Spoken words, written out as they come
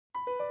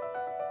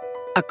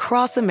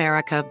Across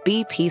America,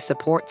 BP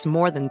supports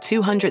more than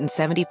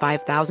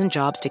 275,000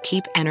 jobs to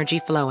keep energy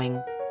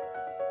flowing.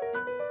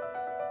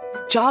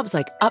 Jobs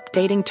like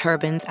updating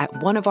turbines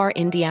at one of our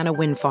Indiana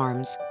wind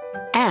farms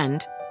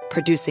and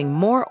producing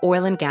more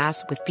oil and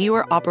gas with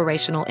fewer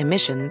operational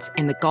emissions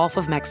in the Gulf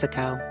of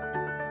Mexico.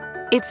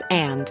 It's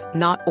and,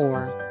 not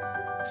or.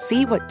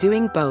 See what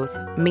doing both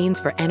means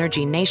for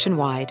energy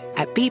nationwide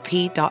at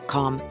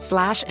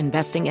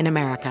bp.com/investing in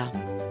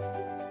America.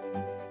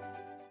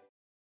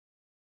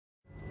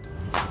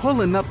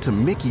 Pulling up to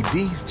Mickey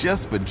D's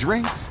just for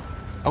drinks?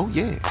 Oh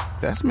yeah,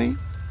 that's me.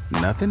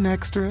 Nothing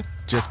extra,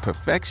 just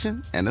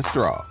perfection and a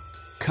straw.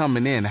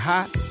 Coming in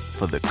hot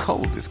for the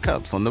coldest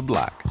cups on the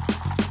block.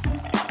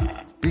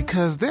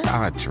 Because there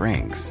are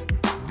drinks.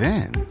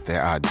 Then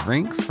there are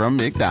drinks from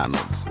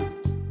McDonald's.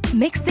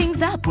 Mix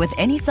things up with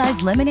any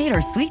size lemonade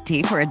or sweet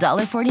tea for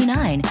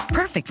 $1.49.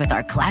 Perfect with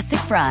our classic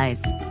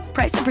fries.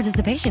 Price and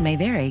participation may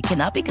vary.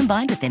 Cannot be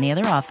combined with any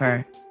other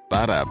offer.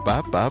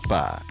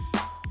 Ba-da-ba-ba-ba.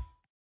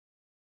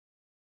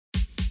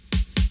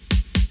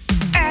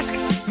 Ask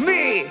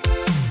me.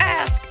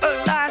 Ask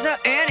Eliza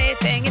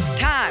anything. It's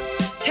time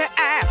to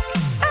ask.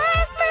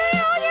 Ask me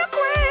all your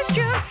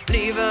questions.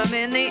 Leave them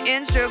in the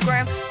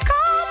Instagram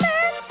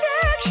comment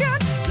section.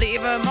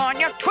 Leave them on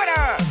your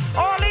Twitter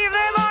or leave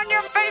them on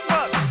your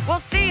Facebook. We'll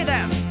see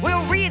them.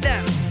 We'll read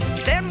them.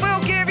 Then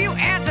we'll give you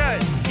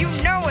answers. You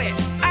know it.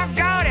 I've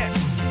got it.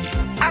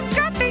 I've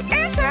got the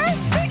answer.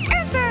 The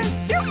answer.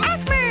 You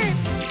ask me.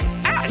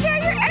 I'll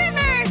tell you anything.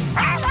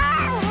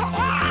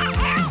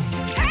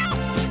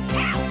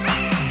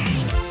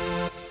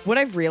 What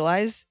I've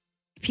realized,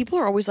 people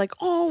are always like,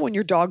 oh, when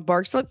your dog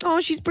barks, like, oh,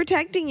 she's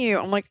protecting you.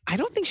 I'm like, I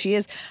don't think she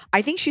is.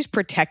 I think she's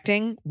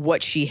protecting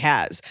what she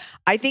has.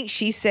 I think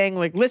she's saying,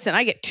 like, listen,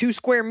 I get 2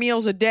 square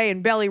meals a day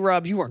and belly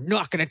rubs. You are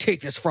not going to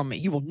take this from me.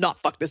 You will not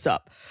fuck this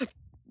up.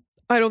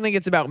 I don't think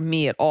it's about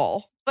me at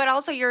all. But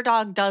also your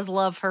dog does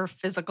love her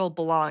physical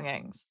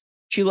belongings.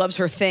 She loves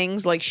her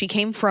things. Like, she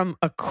came from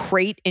a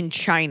crate in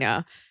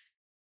China.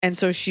 And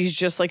so she's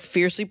just like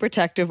fiercely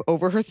protective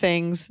over her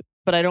things.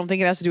 But I don't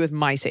think it has to do with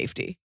my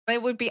safety.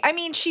 It would be, I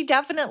mean, she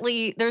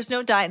definitely, there's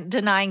no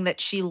denying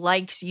that she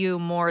likes you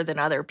more than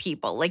other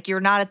people. Like, you're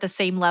not at the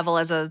same level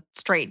as a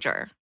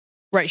stranger.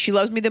 Right. She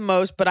loves me the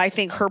most, but I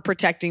think her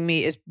protecting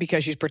me is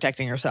because she's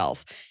protecting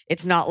herself.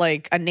 It's not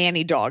like a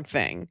nanny dog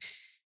thing.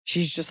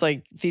 She's just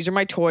like, these are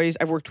my toys.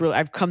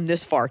 I've come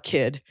this far,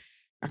 kid.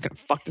 I'm not going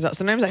to fuck this up.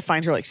 Sometimes I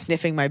find her like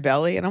sniffing my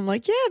belly and I'm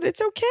like, yeah,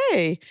 it's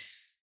okay.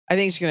 I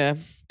think she's going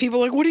to, people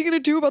are like, what are you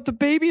going to do about the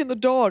baby and the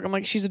dog? I'm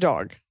like, she's a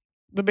dog.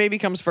 The baby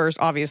comes first,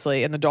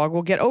 obviously, and the dog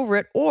will get over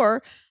it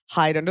or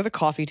hide under the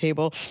coffee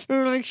table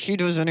like she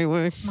does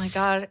anyway. Oh my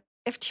God.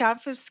 If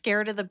Tiafu's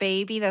scared of the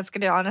baby, that's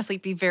going to honestly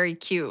be very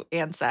cute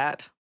and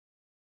sad.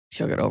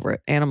 She'll get over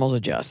it. Animals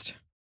adjust.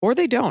 Or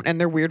they don't,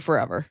 and they're weird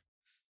forever.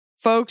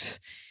 Folks,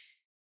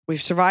 we've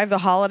survived the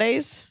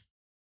holidays,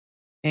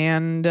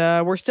 and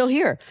we're still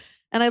here.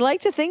 And I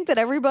like to think that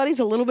everybody's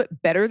a little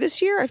bit better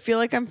this year. I feel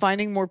like I'm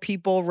finding more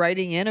people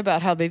writing in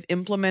about how they've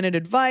implemented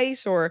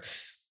advice or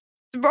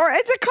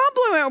it's a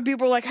compliment when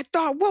people are like, I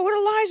thought, what would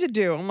Eliza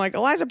do? I'm like,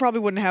 Eliza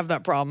probably wouldn't have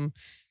that problem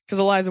because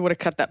Eliza would have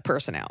cut that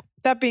person out.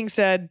 That being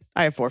said,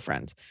 I have 4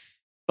 friends,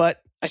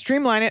 but I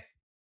streamline it.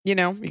 You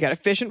know, you got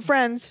efficient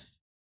friends.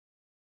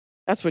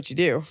 That's what you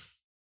do.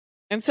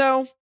 And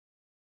so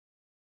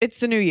it's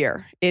the new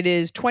year. It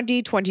is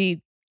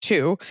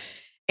 2022.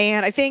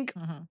 And I think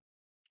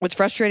what's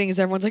frustrating is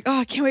everyone's like, oh,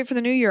 I can't wait for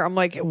the new year. I'm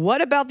like,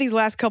 what about these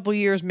last couple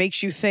years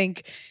makes you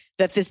think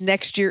that this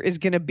next year is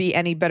going to be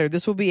any better?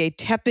 This will be a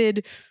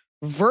tepid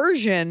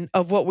version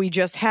of what we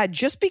just had,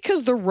 just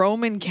because the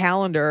Roman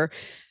calendar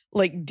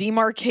like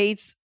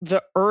demarcates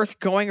the earth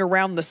going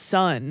around the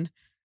sun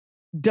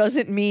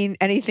doesn't mean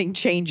anything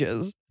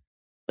changes.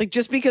 Like,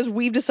 just because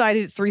we've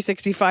decided it's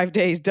 365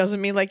 days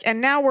doesn't mean like,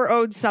 and now we're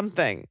owed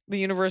something. The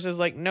universe is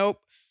like, nope,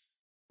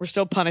 we're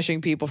still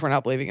punishing people for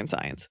not believing in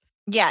science.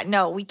 Yeah,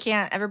 no, we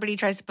can't. Everybody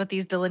tries to put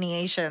these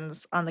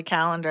delineations on the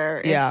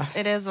calendar.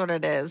 It is what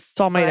it is. It's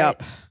all made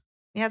up.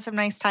 You had some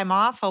nice time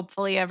off,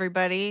 hopefully,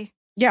 everybody.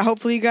 Yeah,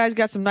 hopefully you guys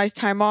got some nice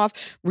time off.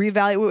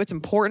 Reevaluate what's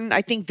important.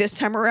 I think this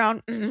time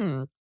around,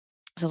 sounds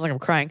like I'm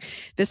crying.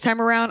 This time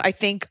around, I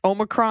think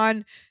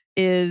Omicron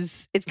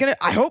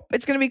I hope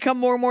it's going to become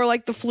more and more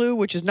like the flu,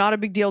 which is not a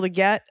big deal to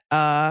get.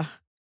 But,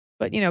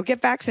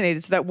 get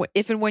vaccinated so that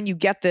if and when you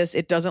get this,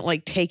 it doesn't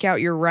like take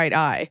out your right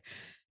eye.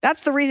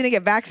 That's the reason to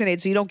get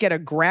vaccinated, so you don't get a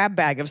grab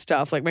bag of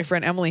stuff like my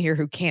friend Emily here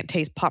who can't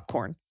taste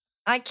popcorn.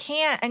 I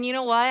can't. And you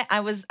know what?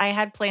 I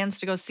had plans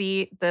to go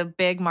see the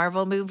big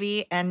Marvel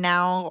movie and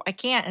now I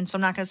can't. And so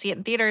I'm not going to see it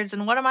in theaters.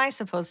 And what am I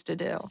supposed to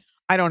do?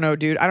 I don't know,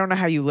 dude. I don't know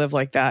how you live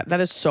like that. That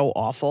is so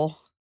awful.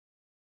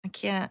 I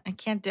can't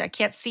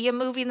see a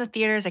movie in the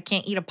theaters. I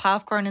can't eat a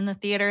popcorn in the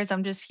theaters.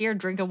 I'm just here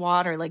drinking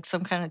water like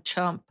some kind of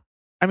chump.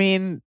 I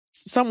mean,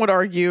 some would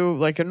argue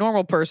like a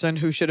normal person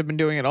who should have been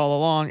doing it all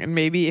along. And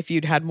maybe if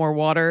you'd had more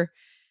water,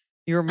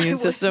 your immune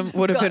system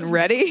would have been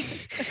ready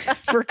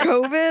for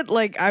COVID.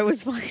 Like I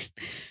was like,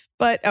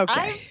 but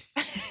okay.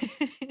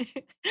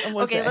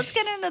 Okay, let's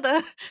get into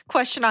the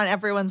question on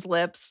everyone's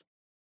lips.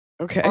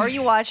 Okay. Are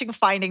you watching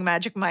Finding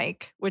Magic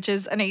Mike, which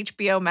is an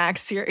HBO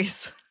Max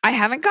series? I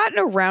haven't gotten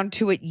around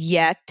to it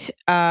yet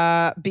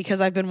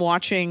because I've been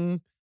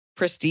watching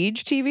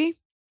Prestige TV,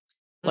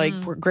 like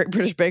Great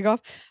British Bake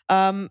Off.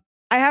 I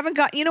haven't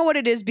got, you know what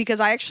it is? Because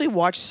I actually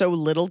watch so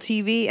little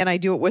TV and I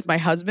do it with my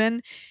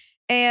husband.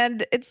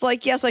 And it's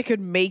like, yes, I could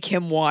make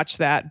him watch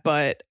that,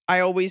 but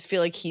I always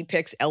feel like he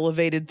picks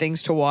elevated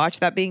things to watch.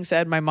 That being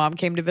said, my mom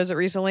came to visit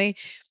recently.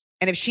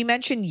 And if she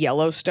mentioned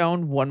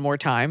Yellowstone one more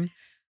time,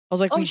 I was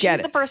like, we get it.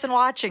 She's the person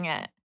watching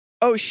it.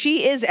 Oh,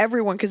 she is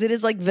everyone because it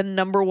is like the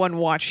number one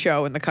watch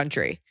show in the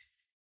country.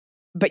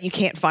 But you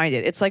can't find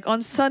it. It's like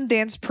on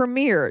Sundance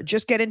Premiere.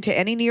 Just get into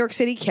any New York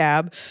City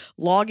cab,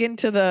 log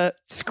into the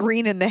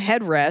screen in the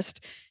headrest,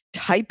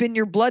 type in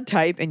your blood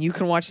type, and you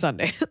can watch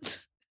Sundance.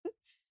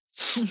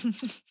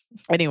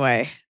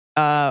 Anyway,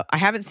 I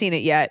haven't seen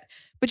it yet.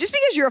 But just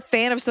because you're a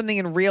fan of something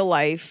in real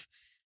life,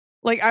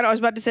 like I was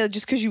about to say,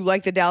 just because you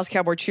like the Dallas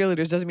Cowboy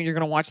cheerleaders doesn't mean you're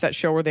going to watch that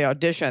show where they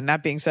audition.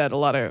 That being said, a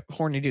lot of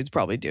horny dudes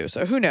probably do.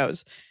 So who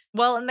knows?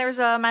 Well, and there's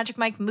a Magic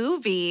Mike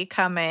movie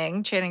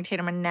coming. Channing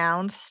Tatum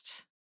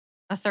announced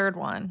a third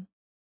one.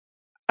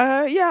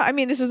 Yeah, I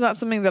mean, this is not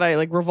something that I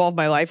like revolve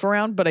my life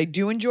around, but I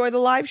do enjoy the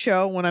live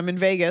show when I'm in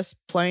Vegas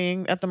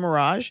playing at the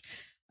Mirage.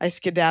 I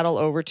skedaddle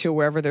over to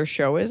wherever their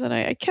show is, and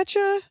I catch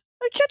a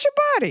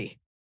body.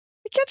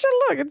 I catch a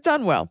look. It's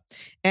done well.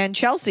 And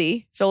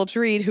Chelsea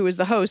Phillips-Reed, who is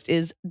the host,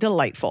 is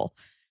delightful.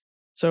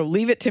 So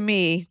leave it to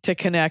me to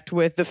connect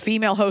with the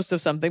female host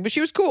of something. But she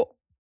was cool.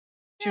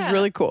 She was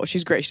really cool.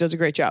 She's great. She does a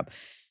great job.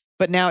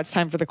 But now it's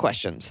time for the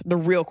questions, the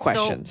real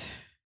questions.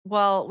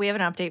 Well, we have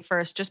an update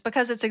first, just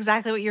because it's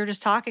exactly what you were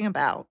just talking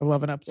about. I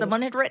love an update.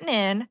 Someone had written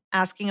in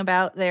asking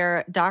about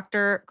their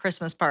doctor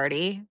Christmas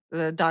party,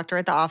 the doctor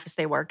at the office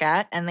they work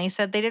at, and they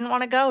said they didn't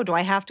want to go. Do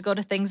I have to go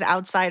to things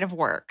outside of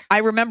work? I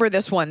remember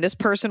this one. This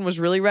person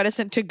was really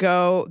reticent to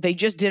go. They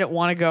just didn't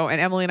want to go.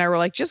 And Emily and I were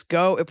like, just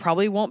go. It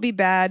probably won't be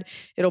bad.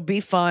 It'll be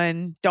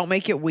fun. Don't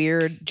make it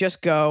weird.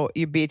 Just go.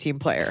 You be a team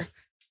player.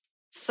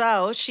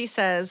 So she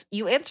says,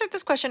 you answered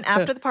this question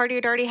after the party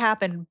had already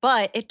happened,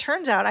 but it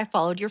turns out I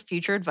followed your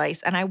future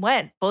advice and I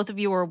went. Both of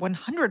you were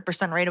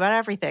 100% right about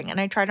everything. And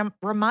I try to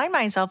remind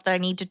myself that I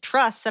need to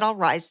trust that I'll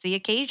rise to the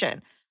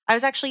occasion. I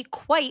was actually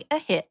quite a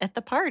hit at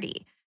the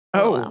party.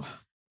 Oh.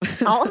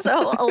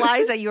 Also,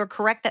 Eliza, you are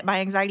correct that my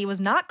anxiety was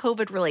not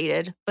COVID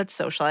related, but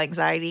social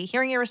anxiety.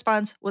 Hearing your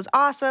response was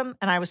awesome.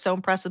 And I was so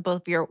impressed with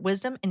both your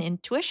wisdom and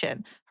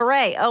intuition.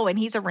 Hooray. Oh, and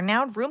he's a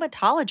renowned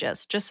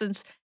rheumatologist, just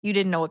since you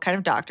didn't know what kind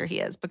of doctor he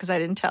is because I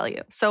didn't tell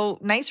you. So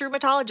nice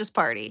rheumatologist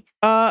party.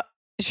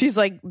 She's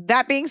like,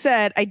 that being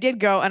said, I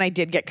did go and I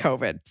did get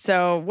COVID.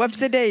 So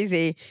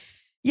whoops-a-daisy.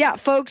 Yeah,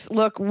 folks,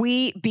 look,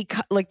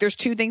 there's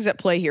two things at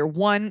play here.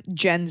 One,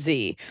 Gen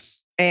Z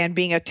and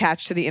being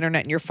attached to the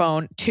internet and your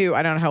phone. Two,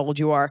 I don't know how old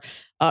you are,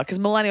 because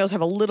millennials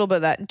have a little bit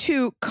of that. And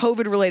two,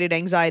 COVID-related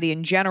anxiety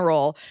in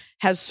general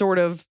has sort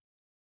of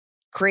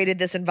created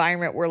this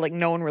environment where like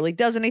no one really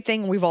does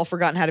anything. We've all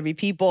forgotten how to be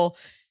people.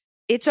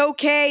 It's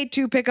okay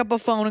to pick up a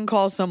phone and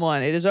call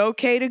someone. It is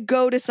okay to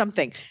go to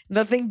something.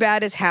 Nothing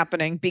bad is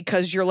happening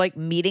because you're like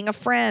meeting a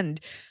friend.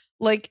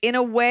 Like in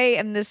a way,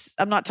 and this,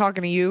 I'm not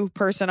talking to you,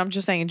 person. I'm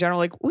just saying in general,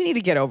 like we need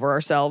to get over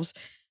ourselves.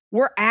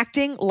 We're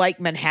acting like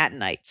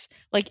Manhattanites.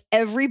 Like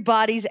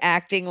everybody's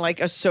acting like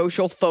a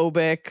social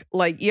phobic.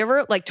 Like you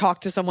ever like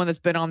talk to someone that's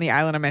been on the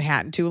island of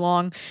Manhattan too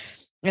long?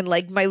 And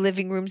like my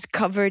living room's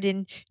covered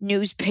in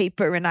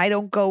newspaper and I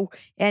don't go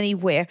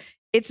anywhere.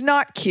 It's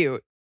not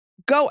cute.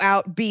 Go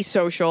out, be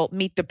social,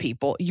 meet the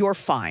people. You're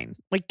fine.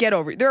 Like, get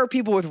over it. There are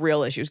people with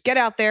real issues. Get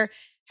out there,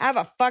 have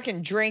a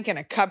fucking drink and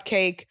a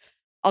cupcake.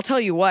 I'll tell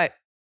you what,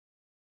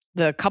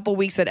 the couple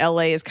weeks that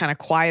LA is kind of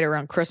quiet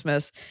around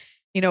Christmas,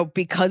 you know,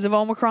 because of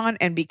Omicron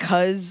and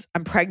because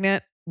I'm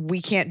pregnant,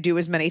 we can't do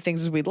as many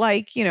things as we'd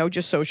like, you know,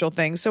 just social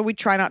things. So we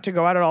try not to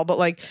go out at all. But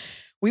like,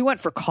 we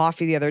went for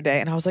coffee the other day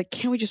and I was like,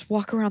 can't we just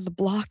walk around the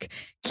block?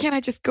 Can't I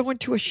just go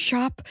into a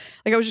shop?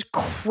 Like, I was just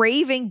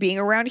craving being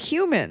around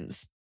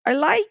humans. I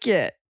like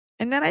it.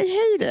 And then I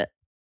hate it.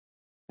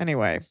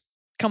 Anyway,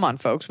 come on,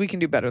 folks. We can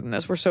do better than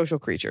this. We're social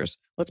creatures.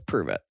 Let's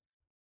prove it.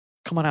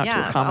 Come on out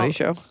to a comedy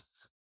show.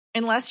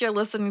 Unless you're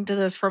listening to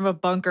this from a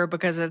bunker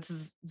because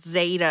it's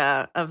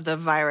Zeta of the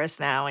virus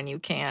now and you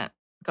can't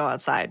go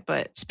outside.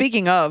 But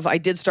speaking of, I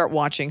did start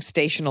watching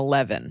Station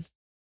 11.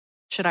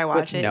 Should I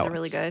watch it? Is it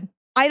really good?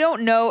 I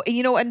don't know.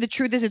 You know, and the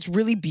truth is it's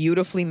really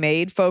beautifully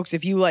made, folks.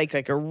 If you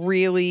like a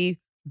really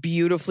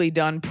beautifully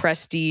done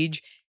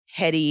prestige,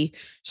 heady,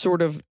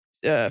 sort of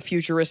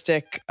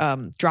futuristic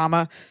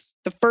drama.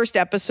 The first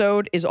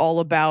episode is all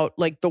about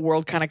like the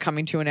world kind of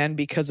coming to an end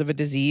because of a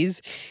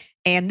disease.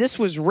 And this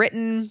was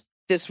written,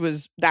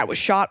 that was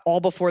shot all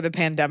before the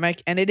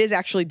pandemic. And it is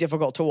actually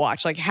difficult to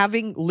watch. Like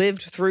having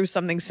lived through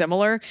something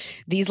similar,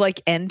 these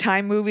like end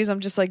time movies,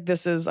 I'm just like,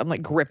 I'm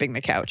like gripping the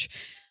couch.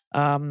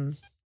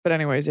 But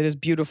anyways, it is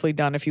beautifully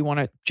done if you want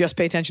to just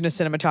pay attention to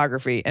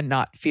cinematography and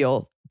not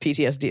feel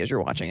PTSD as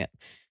you're watching it.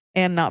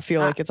 And not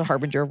feel like it's a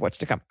harbinger of what's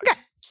to come. Okay.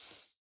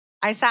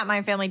 I sat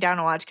my family down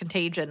to watch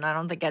Contagion, and I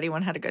don't think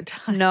anyone had a good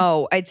time.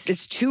 No,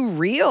 it's too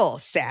real,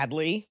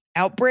 sadly.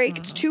 Outbreak,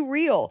 it's too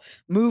real.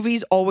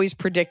 Movies always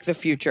predict the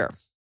future.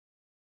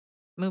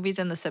 Movies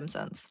and The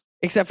Simpsons.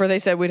 Except for they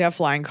said we'd have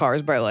flying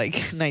cars by like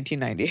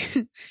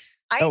 1990.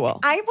 Oh, well.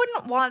 I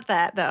wouldn't want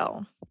that,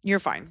 though. You're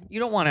fine. You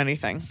don't want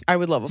anything. I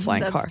would love a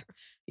flying car. True.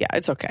 Yeah,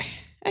 it's okay.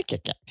 I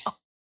get it.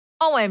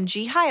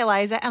 OMG. Hi,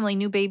 Eliza. Emily,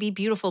 new baby,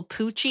 beautiful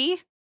Poochie.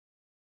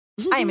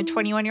 I am a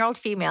 21-year-old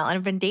female and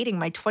have been dating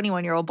my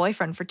 21-year-old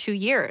boyfriend for 2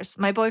 years.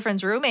 My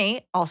boyfriend's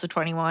roommate, also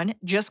 21,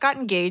 just got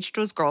engaged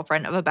to his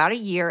girlfriend of about a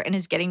year and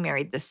is getting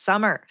married this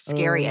summer.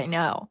 Scary, I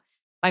know.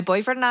 My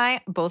boyfriend and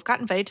I both got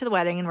invited to the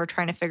wedding and we're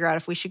trying to figure out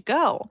if we should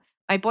go.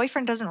 My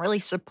boyfriend doesn't really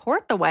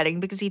support the wedding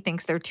because he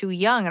thinks they're too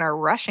young and are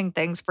rushing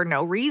things for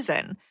no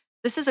reason.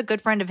 This is a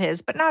good friend of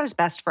his, but not his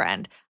best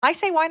friend. I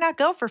say why not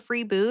go for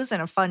free booze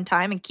and a fun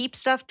time and keep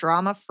stuff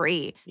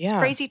drama-free. Yeah. It's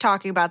crazy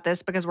talking about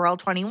this because we're all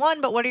 21,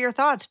 but what are your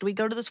thoughts? Do we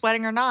go to this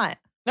wedding or not?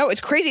 No,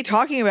 it's crazy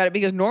talking about it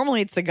because normally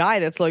it's the guy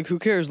that's like, who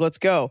cares? Let's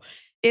go.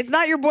 It's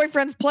not your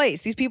boyfriend's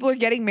place. These people are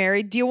getting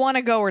married. Do you want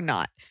to go or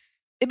not?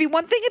 It'd be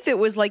one thing if it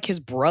was like his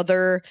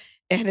brother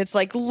and it's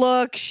like,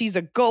 look, she's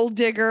a gold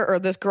digger, or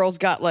this girl's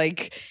got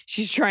like,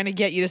 she's trying to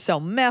get you to sell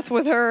meth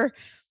with her.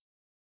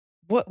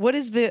 What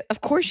is of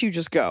course you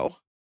just go.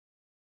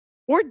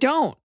 Or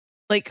don't.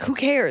 Like, who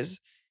cares?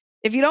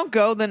 If you don't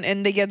go, then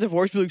and they get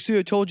divorced, be like, see,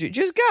 I told you.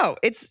 Just go.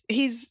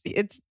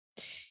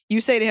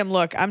 You say to him,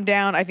 look, I'm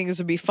down. I think this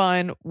would be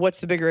fun. What's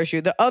the bigger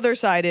issue? The other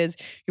side is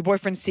your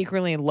boyfriend's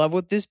secretly in love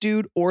with this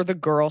dude or the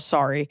girl,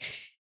 sorry.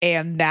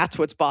 And that's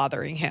what's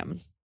bothering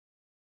him.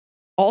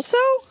 Also,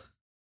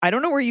 I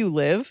don't know where you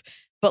live,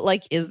 but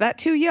like, is that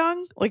too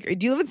young? Like,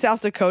 do you live in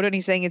South Dakota and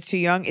he's saying it's too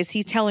young? Is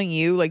he telling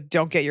you, like,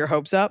 don't get your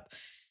hopes up?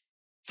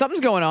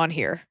 Something's going on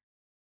here.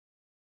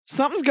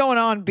 Something's going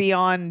on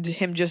beyond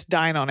him just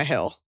dying on a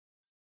hill.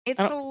 It's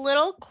a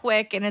little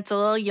quick and it's a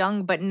little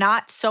young, but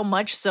not so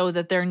much so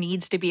that there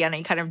needs to be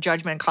any kind of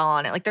judgment call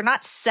on it. Like, they're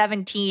not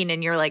 17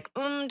 and you're like,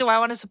 do I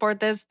want to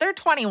support this? They're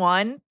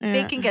 21. Yeah.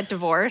 They can get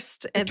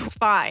divorced. It's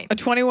fine. A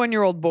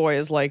 21-year-old boy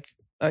is like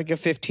a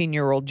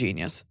 15-year-old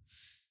genius.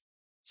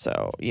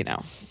 So,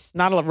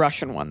 not a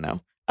Russian one,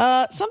 though.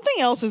 Something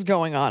else is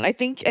going on. I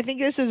think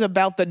this is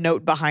about the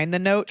note behind the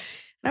note.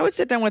 And I would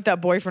sit down with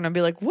that boyfriend and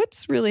be like,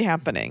 what's really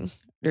happening?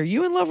 Are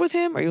you in love with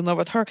him? Are you in love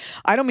with her?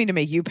 I don't mean to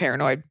make you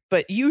paranoid,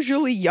 but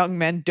usually young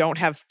men don't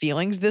have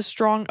feelings this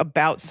strong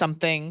about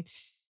something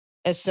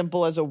as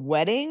simple as a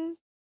wedding,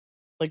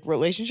 like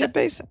relationship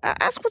based.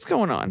 Ask what's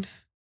going on.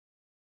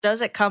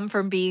 Does it come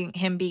from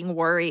him being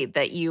worried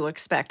that you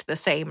expect the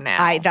same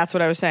now? That's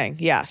what I was saying.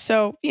 Yeah.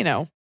 So,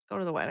 go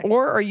to the wedding.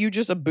 Or are you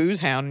just a booze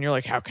hound and you're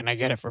like, how can I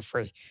get it for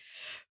free?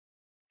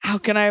 How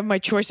can I have my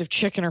choice of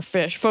chicken or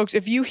fish? Folks,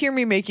 if you hear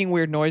me making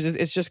weird noises,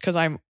 it's just because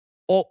I'm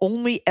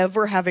only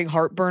ever having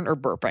heartburn or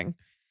burping.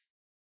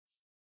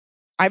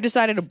 I've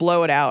decided to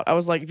blow it out. I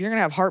was like, if you're going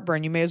to have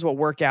heartburn, you may as well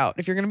work out.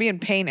 If you're going to be in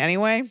pain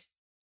anyway,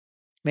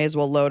 may as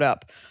well load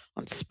up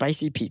on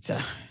spicy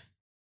pizza.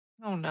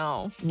 Oh,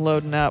 no. I'm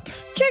loading up.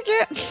 Kick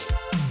it.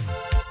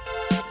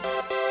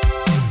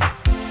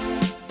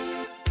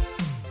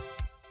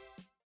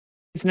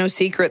 It's no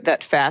secret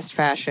that fast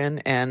fashion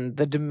and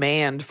the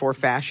demand for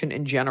fashion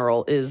in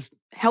general is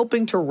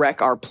helping to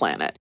wreck our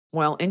planet.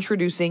 Well,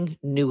 introducing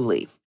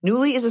Nuuly.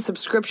 Nuuly is a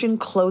subscription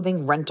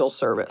clothing rental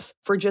service.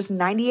 For just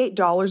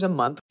 $98 a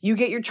month, you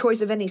get your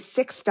choice of any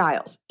 6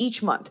 styles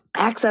each month,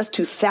 access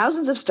to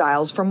thousands of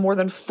styles from more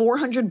than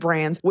 400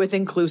 brands with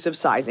inclusive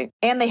sizing.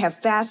 And they have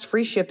fast,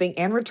 free shipping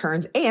and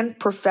returns and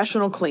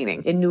professional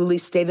cleaning in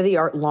Nuuly's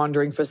state-of-the-art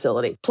laundering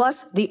facility.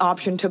 Plus, the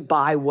option to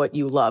buy what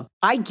you love.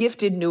 I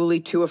gifted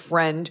Nuuly to a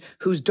friend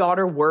whose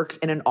daughter works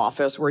in an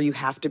office where you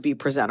have to be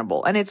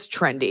presentable, and it's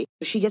trendy.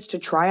 She gets to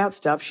try out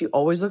stuff. She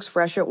always looks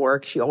fresh at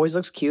work. She always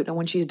looks cute. And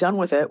when she's done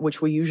with it,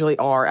 which we usually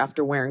are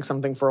after wearing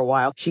something for a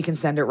while, she can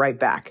send it right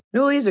back.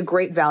 Nuuly is a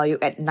great value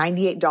at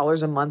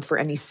 $98 a month for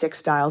any 6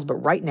 styles, but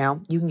right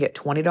now you can get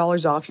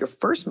 $20 off your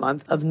first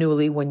month of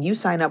Nuuly when you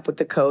sign up with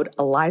the code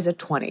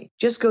ELIZA20.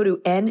 Just go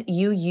to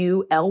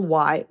NUULY.com.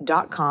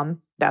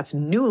 That's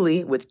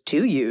Nuuly with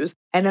 2 U's,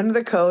 and enter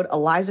the code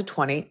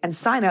ELIZA20 and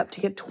sign up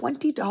to get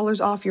 $20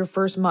 off your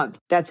first month.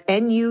 That's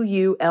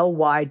NUULY.com.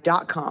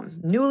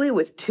 Nuuly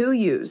with 2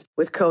 U's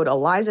with code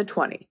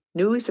ELIZA20.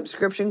 Nuuly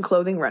subscription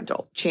clothing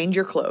rental. Change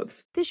your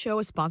clothes. This show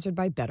is sponsored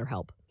by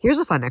BetterHelp. Here's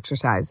a fun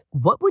exercise.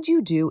 What would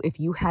you do if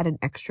you had an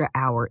extra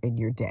hour in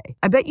your day?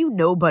 I bet you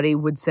nobody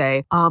would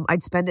say,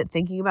 I'd spend it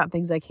thinking about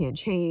things I can't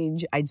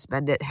change. I'd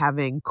spend it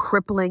having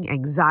crippling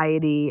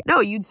anxiety. No,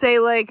 you'd say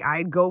like,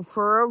 I'd go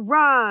for a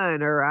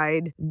run, or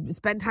I'd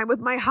spend time with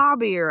my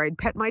hobby, or I'd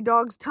pet my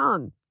dog's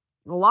tongue.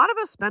 A lot of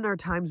us spend our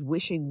times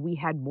wishing we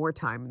had more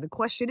time. And the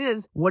question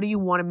is, what do you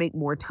want to make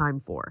more time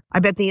for?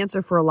 I bet the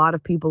answer for a lot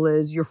of people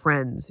is your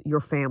friends, your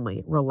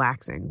family,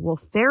 relaxing. Well,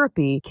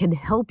 therapy can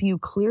help you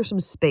clear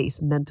some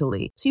space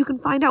mentally so you can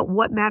find out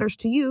what matters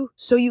to you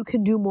so you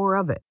can do more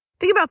of it.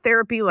 Think about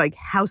therapy like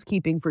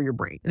housekeeping for your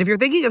brain. And if you're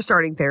thinking of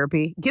starting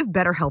therapy, give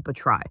BetterHelp a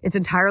try. It's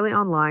entirely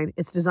online.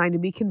 It's designed to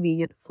be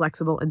convenient,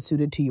 flexible, and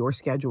suited to your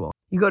schedule.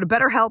 You go to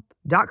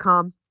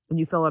BetterHelp.com and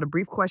you fill out a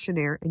brief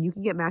questionnaire and you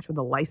can get matched with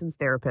a licensed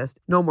therapist.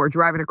 No more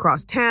driving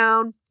across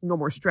town. No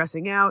more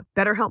stressing out.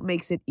 BetterHelp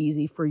makes it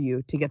easy for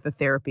you to get the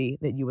therapy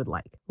that you would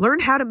like. Learn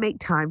how to make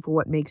time for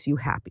what makes you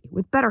happy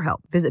with BetterHelp.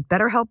 Visit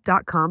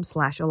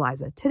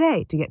BetterHelp.com/Eliza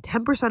today to get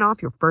 10%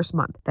 off your first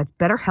month. That's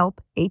BetterHelp,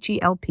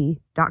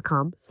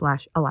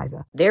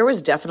 HELP.com/Eliza. There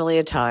was definitely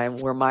a time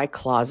where my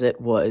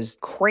closet was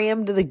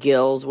crammed to the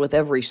gills with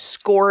every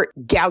skort,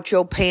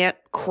 gaucho pant,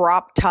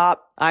 crop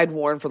top I'd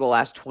worn for the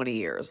last 20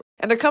 years.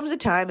 And there comes a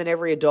time in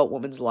every adult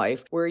woman's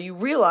life where you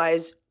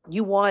realize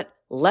you want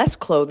less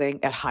clothing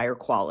at higher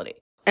quality.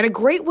 And a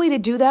great way to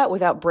do that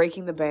without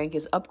breaking the bank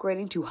is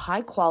upgrading to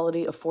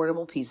high-quality,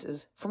 affordable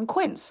pieces from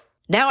Quince.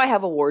 Now I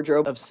have a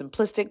wardrobe of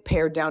simplistic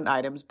pared-down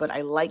items, but I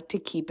like to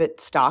keep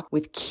it stocked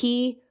with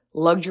key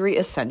luxury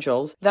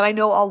essentials that I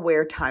know I'll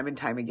wear time and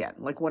time again,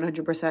 like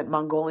 100%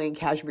 Mongolian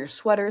cashmere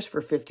sweaters for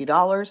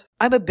 $50.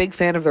 I'm a big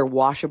fan of their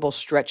washable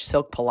stretch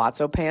silk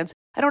palazzo pants.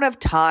 I don't have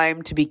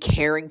time to be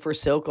caring for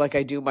silk like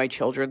I do my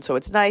children, so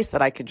it's nice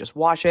that I can just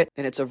wash it,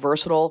 and it's a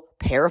versatile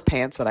pair of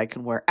pants that I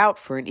can wear out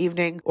for an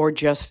evening or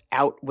just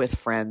out with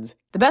friends.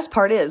 The best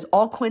part is,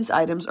 all Quince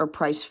items are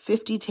priced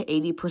 50 to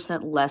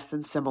 80% less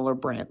than similar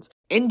brands.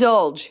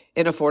 Indulge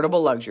in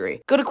affordable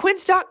luxury. Go to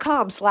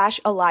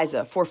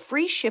quince.com/Eliza for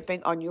free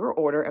shipping on your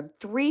order and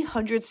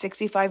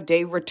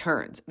 365-day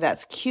returns.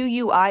 That's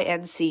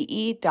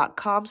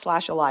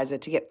QUINCE.com/Eliza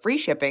to get free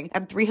shipping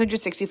and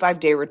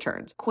 365-day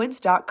returns.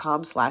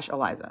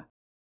 Quince.com/Eliza.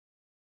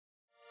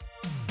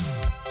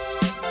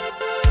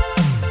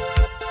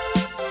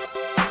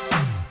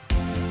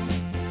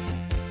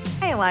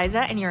 Hey,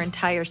 Eliza, and your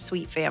entire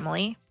sweet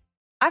family.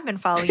 I've been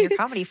following your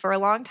comedy for a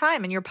long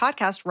time and your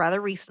podcast rather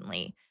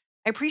recently.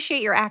 I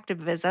appreciate your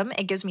activism.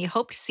 It gives me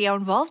hope to see how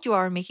involved you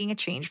are in making a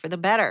change for the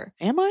better.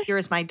 Am I? Here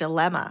is my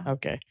dilemma.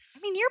 Okay. I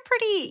mean, you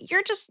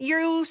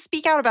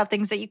speak out about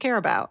things that you care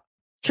about.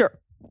 Sure.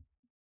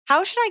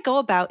 How should I go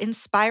about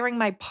inspiring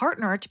my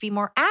partner to be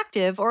more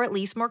active or at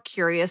least more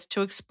curious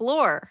to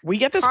explore? We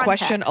get this Context.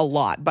 question a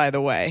lot, by the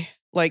way.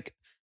 Like,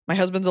 my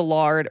husband's a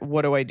lard.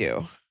 What do I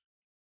do?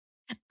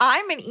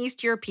 I'm an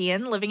East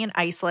European living in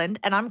Iceland,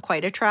 and I'm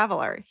quite a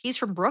traveler. He's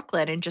from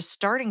Brooklyn and just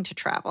starting to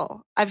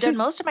travel. I've done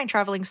most of my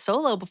traveling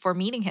solo before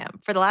meeting him.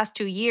 For the last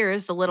 2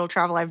 years, the little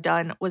travel I've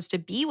done was to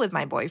be with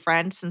my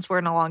boyfriend since we're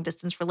in a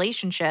long-distance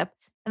relationship,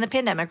 and the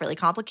pandemic really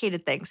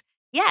complicated things.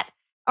 Yet,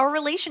 our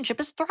relationship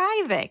is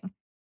thriving.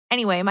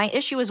 Anyway, my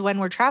issue is when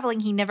we're traveling,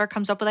 he never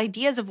comes up with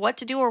ideas of what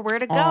to do or where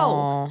to go.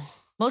 Aww.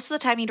 Most of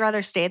the time, he'd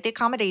rather stay at the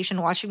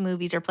accommodation watching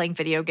movies or playing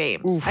video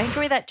games. Oof. I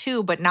enjoy that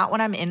too, but not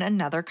when I'm in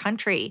another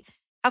country.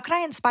 How can I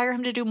inspire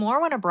him to do more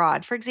when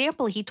abroad? For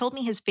example, he told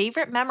me his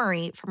favorite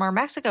memory from our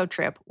Mexico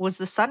trip was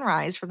the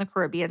sunrise from the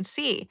Caribbean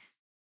Sea.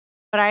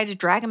 But I had to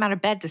drag him out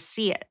of bed to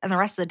see it, and the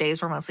rest of the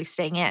days were mostly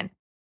staying in.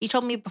 He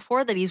told me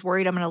before that he's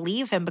worried I'm going to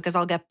leave him because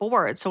I'll get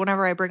bored, so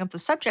whenever I bring up the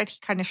subject, he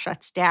kind of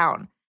shuts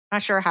down.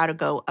 Not sure how to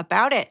go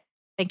about it.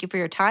 Thank you for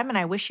your time, and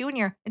I wish you and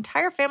your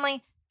entire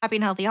family happy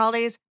and healthy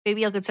holidays.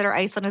 Maybe you'll consider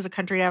Iceland as a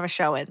country to have a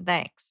show in.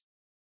 Thanks.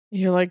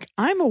 You're like,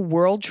 I'm a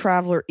world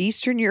traveler,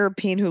 Eastern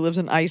European who lives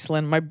in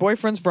Iceland. My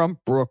boyfriend's from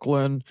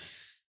Brooklyn.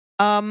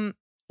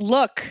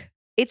 Look,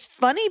 it's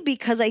funny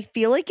because I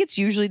feel like it's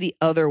usually the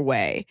other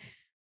way.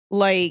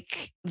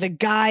 Like the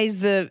guys,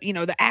 the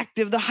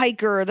active, the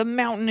hiker, the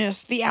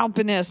mountainist, the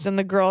alpinist, and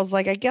the girl's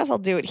like, I guess I'll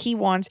do what he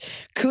wants.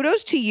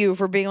 Kudos to you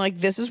for being like,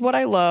 this is what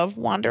I love,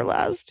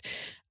 Wanderlust.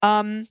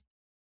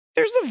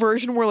 There's the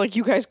version where like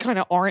you guys kind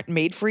of aren't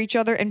made for each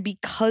other. And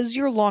because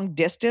you're long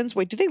distance,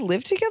 wait, do they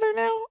live together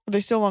now? Or are they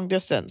still long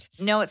distance?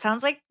 No, it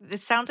sounds like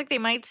they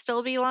might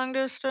still be long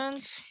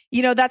distance.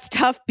 That's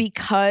tough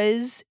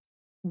because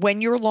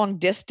when you're long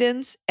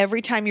distance,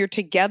 every time you're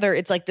together,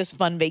 it's like this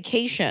fun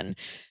vacation,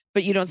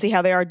 but you don't see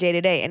how they are day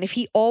to day. And if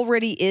he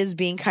already is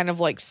being kind of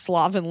like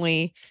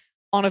slovenly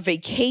on a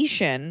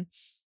vacation,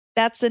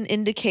 that's an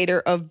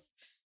indicator of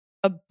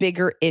a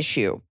bigger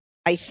issue.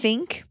 I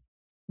think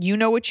you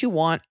know what you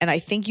want, and I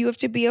think you have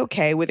to be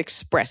okay with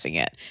expressing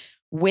it.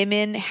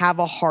 Women have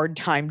a hard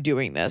time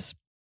doing this.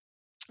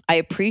 I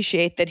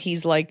appreciate that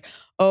he's like,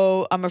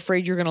 oh, I'm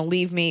afraid you're going to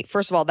leave me.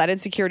 First of all, that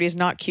insecurity is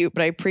not cute,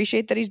 but I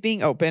appreciate that he's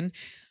being open.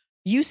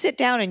 You sit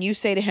down and you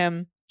say to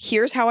him,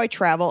 here's how I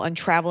travel, and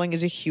traveling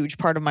is a huge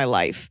part of my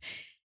life.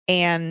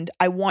 And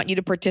I want you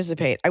to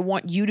participate. I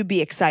want you to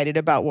be excited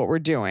about what we're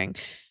doing.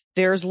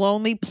 There's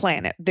Lonely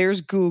Planet. There's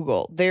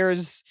Google.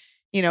 There's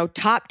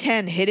top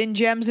 10 hidden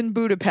gems in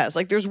Budapest.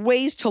 Like there's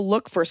ways to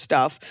look for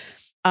stuff.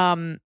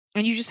 And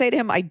you just say to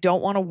him, I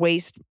don't want to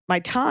waste my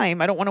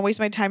time. I don't want to waste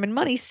my time and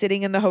money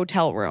sitting in the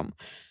hotel room.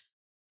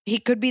 He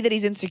could be that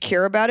he's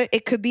insecure about it.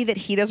 It could be that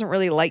he doesn't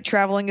really like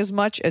traveling as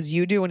much as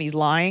you do and he's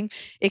lying.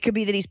 It could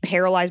be that he's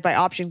paralyzed by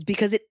options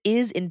because it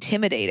is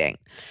intimidating.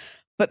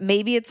 But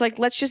maybe it's like,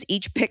 let's just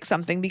each pick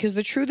something, because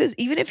the truth is,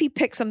 even if he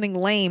picks something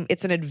lame,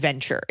 it's an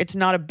adventure. It's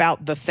not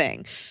about the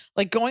thing.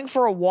 Like going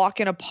for a walk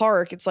in a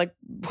park, it's like,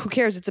 who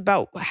cares? It's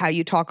about how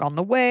you talk on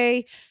the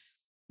way,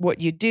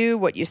 what you do,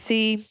 what you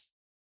see.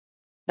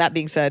 That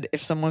being said,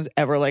 if someone's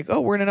ever like,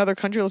 oh, we're in another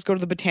country, let's go to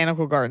the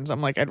botanical gardens,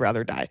 I'm like, I'd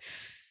rather die.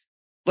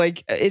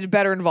 Like, it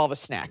better involve a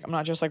snack. I'm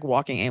not just like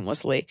walking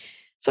aimlessly.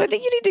 So I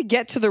think you need to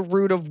get to the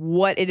root of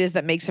what it is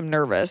that makes him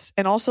nervous.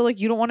 And also, like,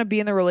 you don't want to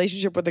be in the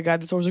relationship with the guy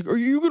that's always like, are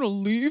you going to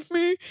leave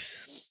me?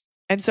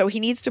 And so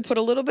he needs to put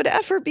a little bit of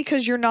effort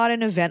because you're not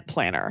an event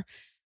planner.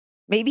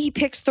 Maybe he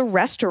picks the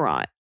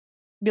restaurant.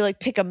 Be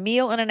like, pick a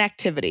meal and an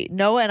activity.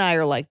 Noah and I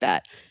are like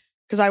that.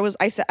 Because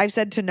I've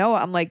said to Noah,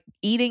 I'm like,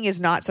 eating is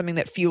not something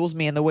that fuels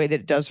me in the way that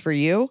it does for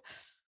you.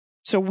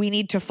 So we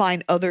need to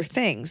find other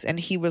things. And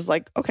he was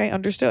like, okay,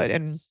 understood.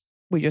 And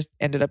we just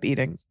ended up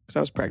eating because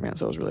I was pregnant.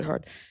 So it was really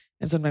hard.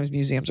 And sometimes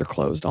museums are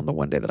closed on the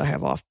one day that I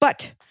have off.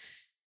 But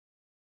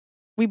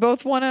we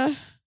both want to,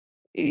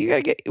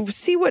 you got to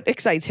see what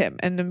excites him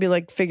and then be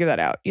like, figure that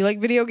out. You like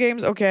video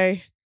games?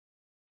 Okay.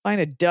 Find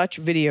a Dutch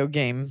video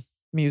game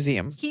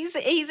museum. He's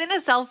in a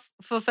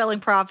self-fulfilling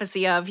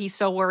prophecy of he's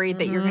so worried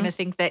that you're going to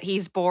think that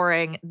he's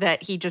boring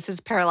that he just is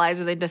paralyzed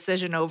with a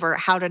decision over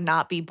how to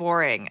not be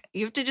boring.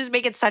 You have to just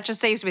make it such a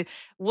safe space.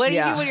 What do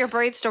you do when you're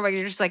brainstorming?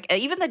 You're just like,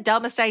 even the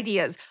dumbest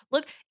ideas.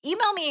 Look,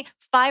 email me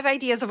 5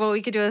 ideas of what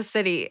we could do in a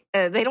city.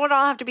 They don't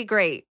all have to be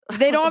great.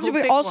 They don't have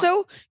to be.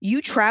 Also,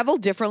 you travel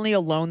differently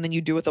alone than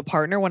you do with a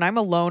partner. When I'm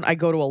alone, I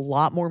go to a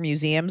lot more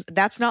museums.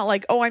 That's not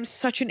like, oh, I'm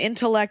such an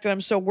intellect and I'm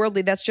so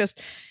worldly. That's just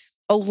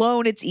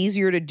alone. It's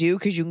easier to do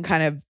because you can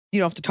kind of, you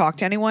don't have to talk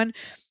to anyone.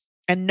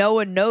 And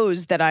Noah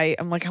knows that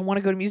I'm like, I want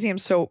to go to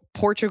museums. So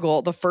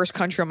Portugal, the first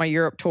country on my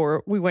Europe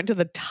tour, we went to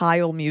the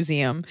Tile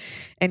Museum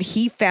and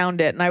he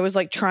found it. And I was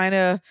like trying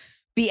to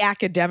be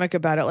academic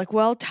about it. Like,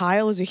 well,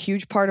 tile is a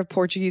huge part of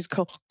Portuguese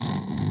culture.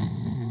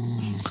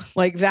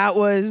 Like, that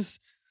was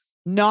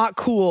not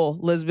cool,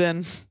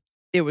 Lisbon.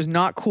 It was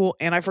not cool.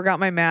 And I forgot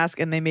my mask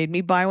and they made me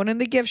buy one in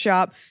the gift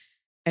shop.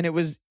 And it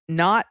was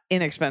not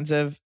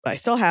inexpensive. I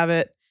still have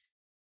it,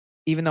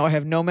 even though I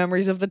have no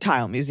memories of the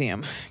Tile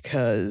Museum,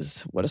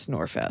 because what a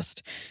snore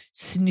fest.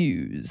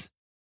 Snooze.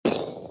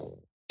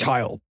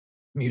 Tile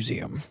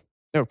Museum.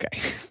 Okay.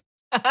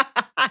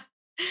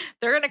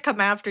 They're going to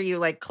come after you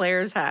like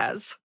Claire's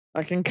has.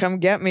 I can come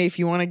get me if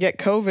you want to get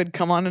COVID.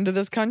 Come on into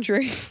this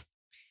country.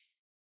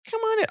 Come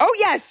on in. Oh,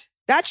 yes.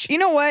 You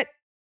know what?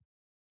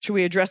 Should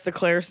we address the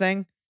Claire's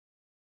thing?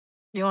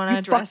 You want to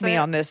address fuck me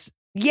on this.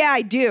 Yeah,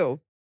 I do.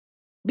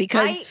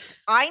 Because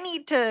I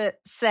need to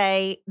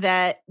say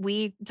that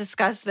we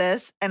discussed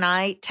this and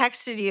I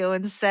texted you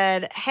and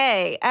said,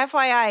 hey,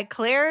 FYI,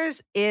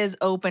 Claire's is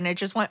open. It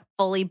just went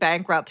fully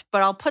bankrupt,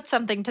 but I'll put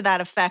something to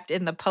that effect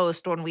in the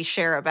post when we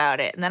share about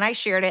it. And then I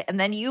shared it and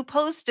then you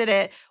posted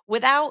it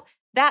without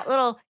that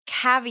little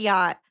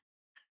caveat.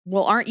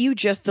 Well, aren't you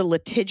just the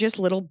litigious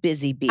little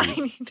busy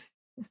bee?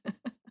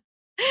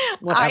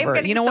 Whatever.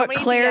 I'm you know so what,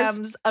 many Claire's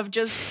DMs of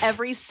just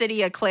every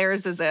city a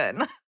Claire's is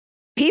in.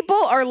 People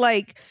are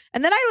like,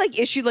 and then I like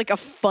issued like a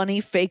funny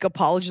fake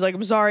apology. Like,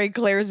 I'm sorry,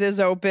 Claire's is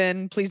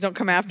open. Please don't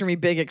come after me,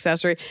 big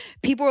accessory.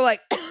 People were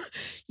like,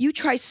 you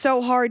try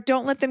so hard.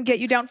 Don't let them get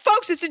you down.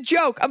 Folks, it's a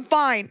joke. I'm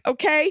fine.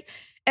 Okay.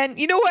 And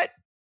you know what?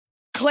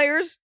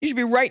 Claire's, you should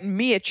be writing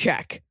me a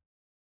check.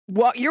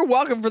 Well, you're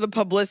welcome for the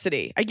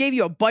publicity. I gave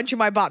you a bunch of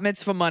my bat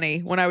mitzvah money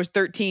when I was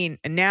 13.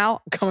 And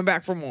now I'm coming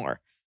back for more.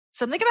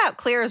 Something about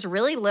Claire's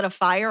really lit a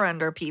fire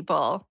under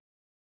people.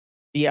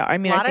 Yeah. I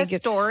mean, a lot I think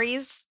of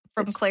stories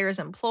from Claire's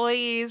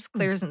employees,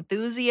 Claire's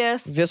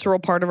enthusiasts. Visceral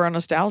part of our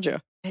nostalgia.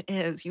 It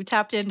is. You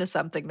tapped into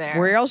something there.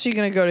 Where else are you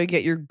going to go to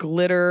get your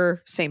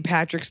glitter St.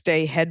 Patrick's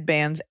Day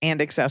headbands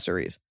and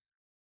accessories?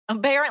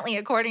 Apparently,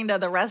 according to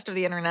the rest of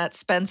the internet,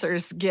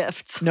 Spencer's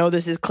Gifts. No,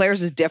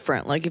 Claire's is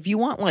different. Like, if you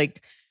want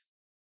like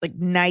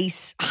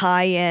nice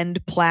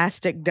high-end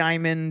plastic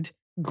diamond,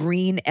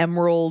 green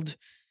emerald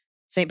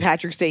St.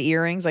 Patrick's Day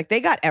earrings, like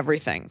they got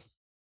everything.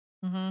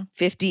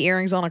 50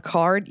 earrings on a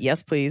card.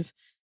 Yes, please.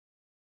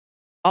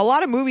 A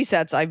lot of movie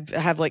sets I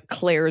have like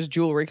Claire's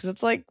jewelry because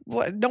it's like,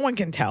 what? No one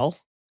can tell.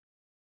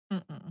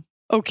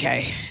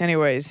 Okay.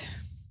 Anyways,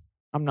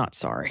 I'm not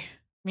sorry.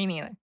 Me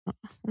neither.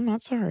 I'm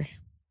not sorry.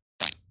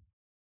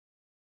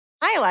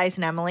 Hi, Eliza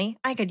and Emily.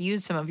 I could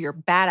use some of your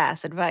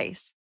badass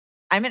advice.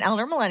 I'm an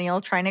elder millennial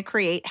trying to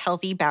create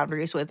healthy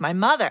boundaries with my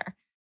mother.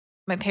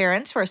 My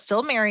parents, who are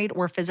still married,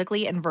 were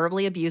physically and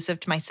verbally abusive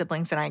to my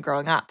siblings and I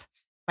growing up.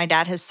 My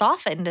dad has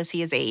softened as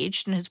he has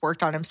aged and has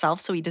worked on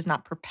himself so he does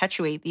not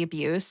perpetuate the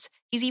abuse.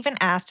 He's even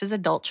asked his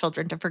adult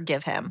children to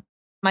forgive him.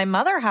 My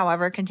mother,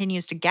 however,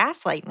 continues to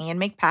gaslight me and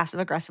make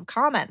passive-aggressive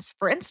comments.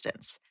 For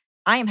instance,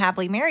 I am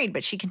happily married,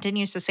 but she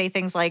continues to say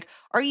things like,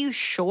 are you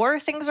sure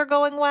things are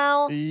going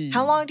well?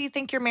 How long do you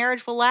think your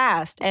marriage will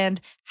last?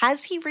 And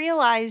has he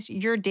realized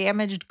you're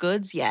damaged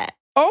goods yet?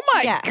 Oh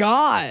my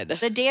God.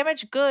 The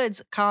damaged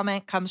goods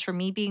comment comes from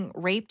me being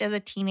raped as a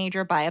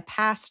teenager by a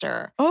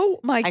pastor. Oh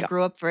my God. I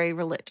grew up very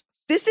religious.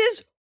 This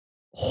is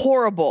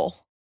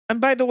horrible.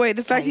 And by the way,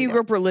 the fact that you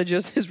grew up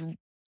religious is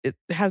it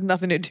has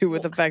nothing to do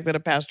with the fact that a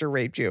pastor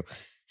raped you.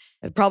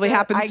 It probably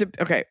happens to.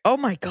 Okay. Oh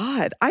my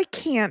God. I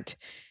can't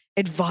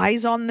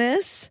advise on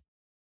this.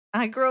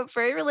 I grew up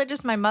very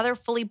religious. My mother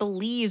fully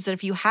believes that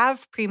if you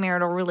have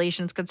premarital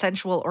relations,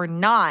 consensual or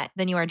not,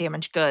 then you are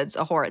damaged goods,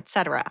 a whore,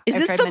 etc. Is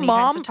this the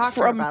mom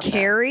from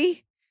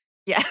Carrie?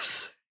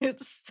 Yes.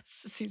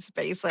 It's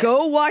basic.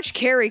 Go watch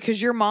Carrie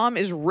because your mom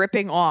is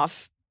ripping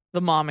off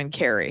the mom in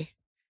Carrie,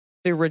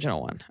 the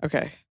original one.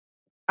 Okay.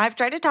 I've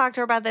tried to talk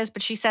to her about this,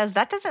 but she says,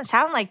 that doesn't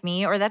sound like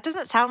me, or that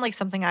doesn't sound like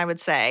something I would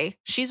say.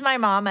 She's my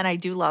mom and I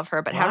do love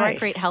her, but how do I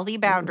create healthy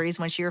boundaries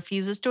when she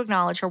refuses to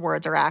acknowledge her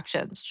words or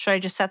actions? Should I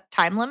just set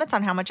time limits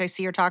on how much I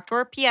see or talk to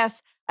her?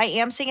 P.S. I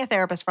am seeing a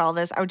therapist for all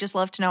this. I would just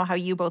love to know how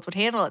you both would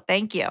handle it.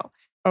 Thank you.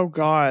 Oh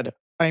God.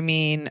 I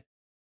mean,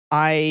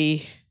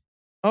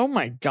 oh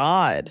my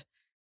God.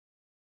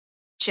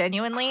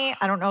 Genuinely,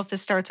 I don't know if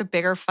this starts a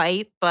bigger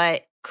fight,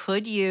 but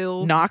could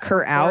you knock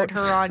her out?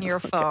 Her on your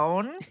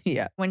phone?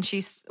 Yeah. When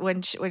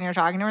you're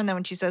talking to her, and then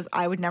when she says,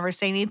 "I would never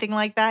say anything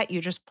like that," you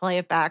just play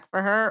it back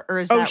for her, or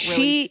is that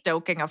really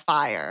stoking a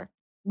fire?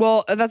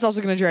 Well, that's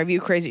also going to drive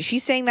you crazy.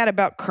 She's saying that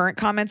about current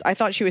comments. I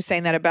thought she was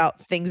saying that about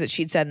things that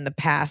she'd said in the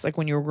past, like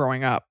when you were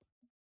growing up.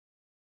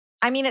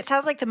 I mean, it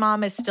sounds like the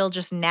mom is still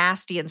just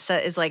nasty and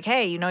is like,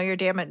 "Hey, you know you're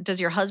damaged.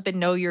 Does your husband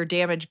know you're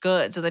damaged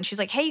goods?" And then she's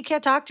like, "Hey, you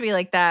can't talk to me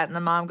like that." And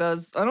the mom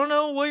goes, "I don't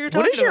know what you're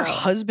talking about." What does your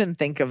husband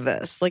think of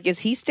this? Like, is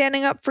he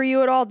standing up for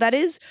you at all? That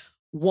is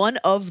one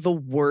of the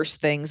worst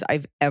things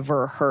I've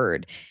ever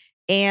heard.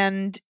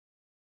 And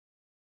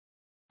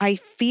I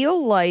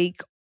feel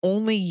like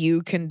only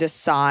you can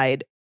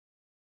decide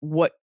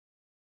what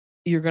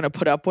you're going to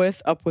put up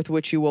with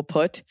which you will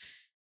put.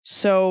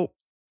 So,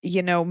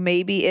 you know,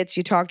 maybe it's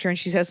you talk to her and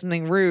she says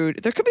something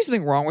rude. There could be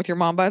something wrong with your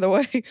mom, by the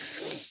way.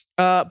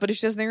 But if she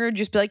says something rude,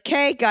 just be like,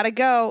 "Okay, gotta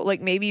go." Like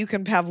maybe you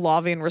can have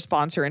Lavian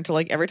response her into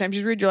like every time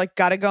she's rude, you're like,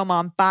 "Gotta go,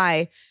 mom.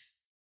 Bye."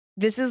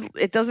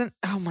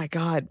 Oh my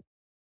God.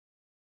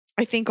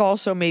 I think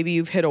also maybe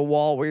you've hit a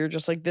wall where you're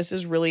just like, this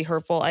is really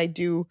hurtful. I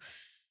do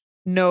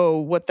know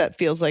what that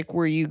feels like,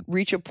 where you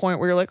reach a point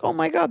where you're like, oh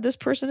my God, this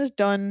person has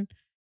done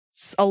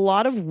a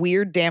lot of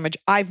weird damage.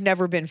 I've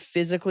never been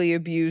physically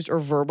abused or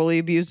verbally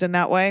abused in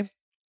that way.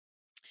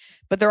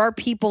 But there are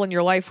people in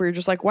your life where you're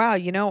just like, wow,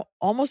 you know,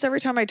 almost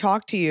every time I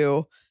talk to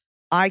you,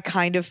 I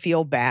kind of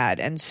feel bad.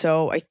 And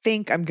so I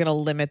think I'm going to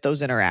limit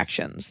those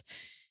interactions.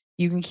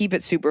 You can keep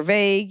it super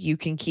vague. You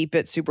can keep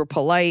it super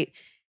polite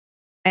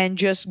and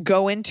just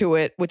go into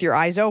it with your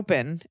eyes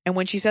open. And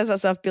when she says that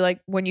stuff, be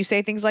like, when you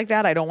say things like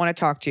that, I don't want to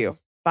talk to you.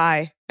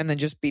 Bye. And then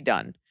just be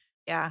done.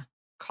 Yeah.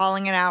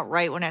 Calling it out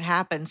right when it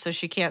happens so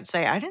she can't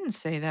say, "I didn't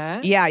say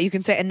that." Yeah, you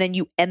can say, and then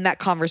you end that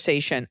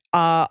conversation.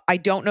 I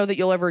don't know that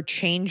you'll ever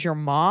change your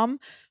mom,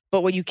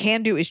 but what you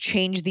can do is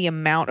change the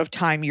amount of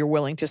time you're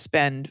willing to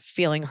spend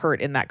feeling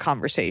hurt in that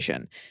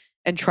conversation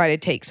and try to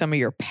take some of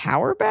your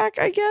power back,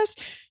 I guess.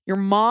 Your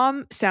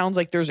mom sounds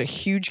like there's a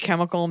huge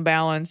chemical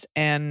imbalance,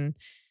 and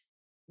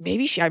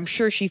maybe I'm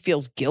sure she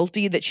feels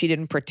guilty that she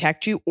didn't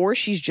protect you, or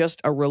she's just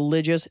a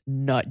religious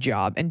nut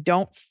job. And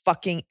don't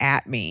fucking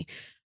at me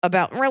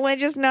about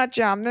religious nut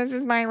job. This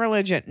is my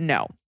religion.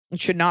 No, it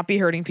should not be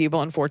hurting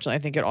people. Unfortunately,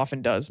 I think it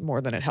often does more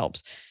than it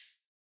helps.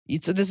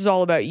 So this is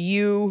all about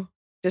you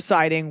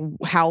deciding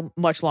how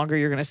much longer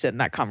you're going to sit in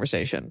that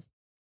conversation.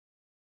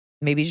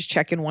 Maybe just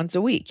check in once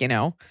a week, you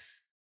know?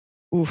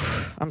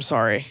 Oof, I'm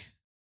sorry.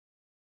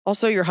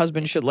 Also, your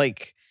husband should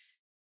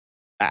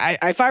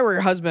if I were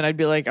your husband, I'd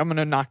be like, I'm going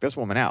to knock this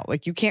woman out.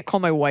 Like, you can't call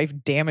my wife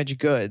damaged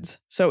goods.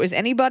 So is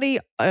anybody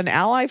an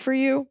ally for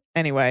you?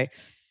 Anyway.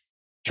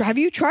 Have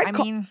you tried?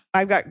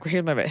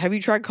 Have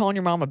you tried calling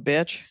your mom a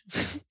bitch?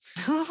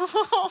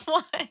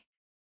 What?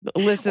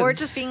 Listen, or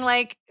just being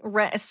like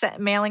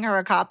mailing her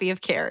a copy of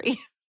Carrie.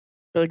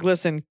 Like,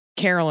 listen,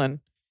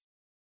 Carolyn,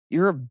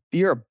 you're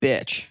a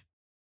bitch,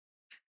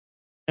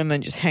 and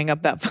then just hang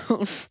up that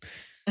phone.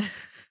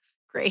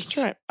 Great.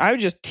 I would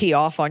just tee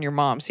off on your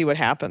mom, see what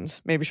happens.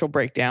 Maybe she'll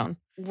break down.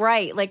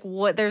 Right. Like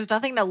what? There's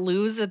nothing to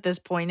lose at this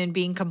point in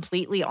being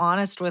completely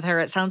honest with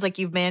her. It sounds like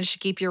you've managed to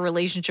keep your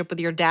relationship with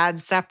your dad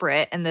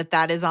separate and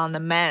that is on the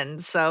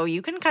mend. So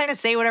you can kind of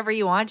say whatever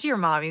you want to your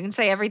mom. You can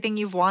say everything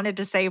you've wanted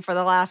to say for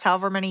the last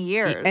however many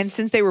years. And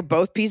since they were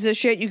both pieces of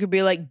shit, you could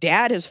be like,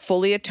 Dad has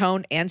fully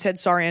atoned and said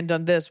sorry and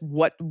done this.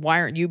 Why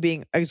aren't you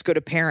being as good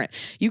a parent?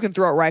 You can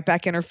throw it right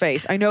back in her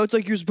face. I know it's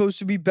like you're supposed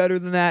to be better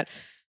than that.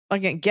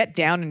 Again, get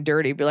down and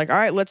dirty. Be like, all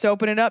right, let's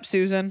open it up,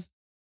 Susan.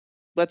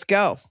 Let's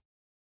go.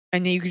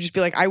 And then you could just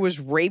be like, I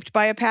was raped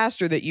by a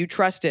pastor that you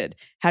trusted.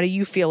 How do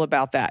you feel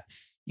about that?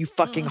 You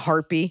fucking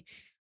harpy.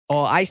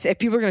 Oh, if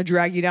people are going to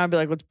drag you down, be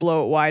like, let's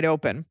blow it wide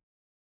open.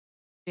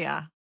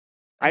 Yeah.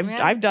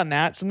 I've done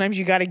that. Sometimes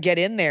you got to get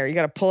in there. You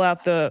got to pull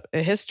out the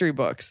history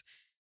books,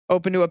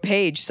 open to a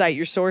page, cite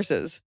your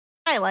sources.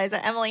 Hi,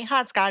 Liza, Emily,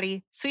 Hot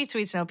Scotty, Sweet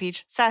Snow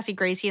Peach, Sassy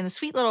Gracie, and the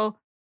sweet little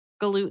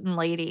gluten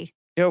lady.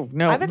 Oh,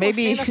 no,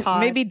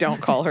 maybe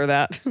don't call her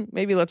that.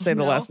 Maybe let's say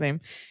the last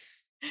name.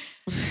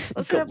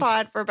 Listen to the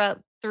pod for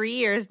about 3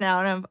 years now,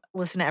 and I've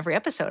listened to every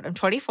episode. I'm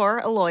 24,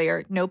 a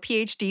lawyer, no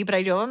PhD, but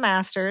I do have a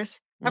master's.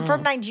 I'm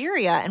from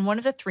Nigeria, and one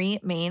of the 3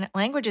 main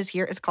languages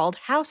here is called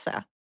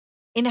Hausa.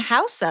 In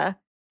Hausa,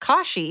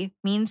 kashi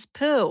means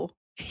poo.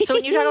 So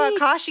when you talk about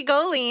Kashi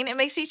Goleen, it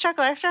makes me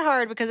chuckle extra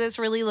hard because it's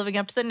really living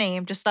up to the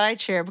name. Just thought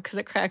I'd share because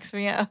it cracks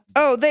me up.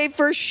 Oh, they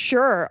for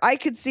sure. I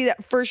could see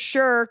that for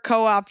sure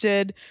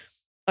co-opted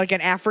like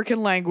an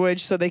African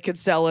language so they could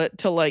sell it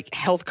to like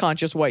health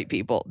conscious white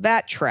people.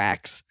 That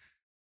tracks.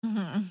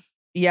 Mm-hmm.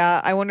 Yeah,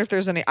 I wonder if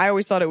there's any. I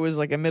always thought it was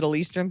like a Middle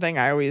Eastern thing.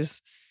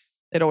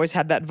 It always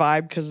had that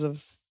vibe because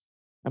of,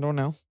 I don't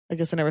know. I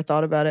guess I never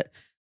thought about it.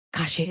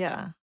 Kashi.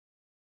 Yeah.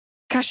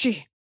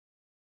 Kashi.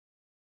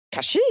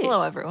 Kashi.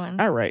 Hello,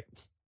 everyone. All right.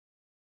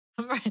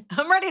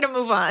 I'm ready to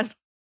move on.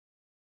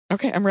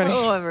 Okay, I'm ready.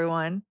 Hello,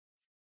 everyone.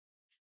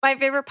 My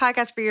favorite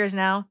podcast for years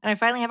now, and I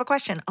finally have a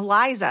question.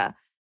 Eliza,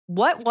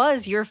 what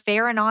was your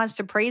fair and honest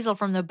appraisal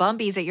from the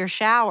Bumbies at your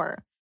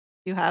shower?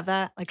 You have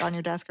that like on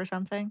your desk or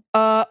something?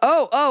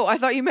 Oh, I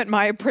thought you meant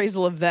my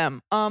appraisal of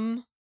them.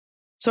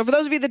 So for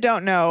those of you that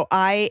don't know,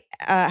 I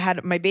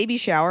had my baby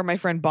shower. My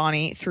friend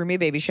Bonnie threw me a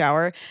baby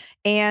shower,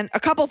 and a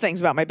couple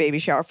things about my baby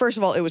shower. First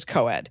of all, it was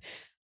co-ed.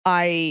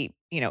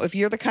 If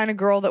you're the kind of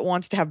girl that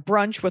wants to have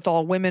brunch with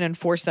all women and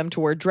force them to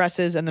wear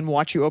dresses and then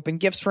watch you open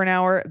gifts for an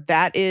hour,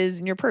 that is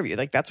in your purview.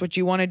 Like, that's what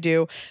you want to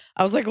do.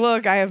 I was like,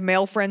 look, I have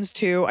male friends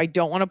too. I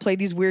don't want to play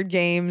these weird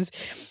games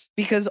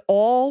because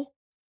all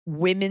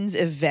women's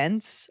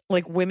events,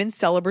 like women's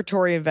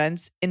celebratory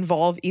events,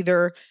 involve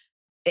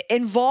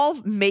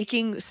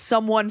making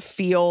someone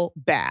feel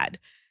bad.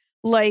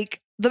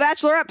 Like, the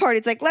bachelorette party,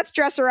 it's like, let's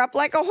dress her up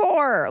like a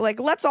whore. Like,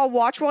 let's all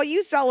watch while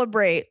you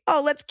celebrate.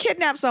 Oh, let's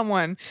kidnap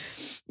someone.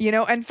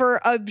 And for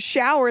a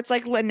shower, it's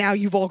like, now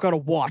you've all got to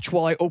watch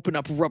while I open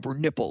up rubber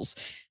nipples.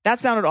 That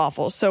sounded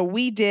awful. So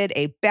we did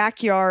a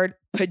backyard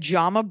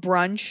pajama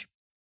brunch,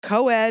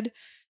 co-ed,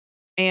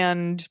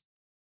 and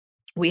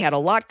we had a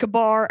latke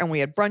bar, and we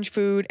had brunch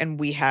food, and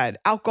we had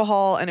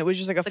alcohol, and it was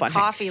just like a fun. The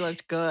coffee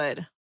looked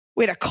good.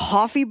 We had a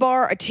coffee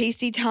bar, a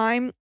tasty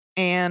time,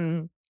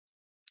 and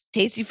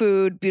tasty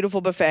food,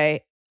 beautiful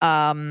buffet.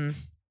 And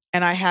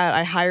I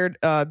hired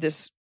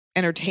this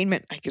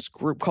entertainment, I guess,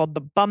 group called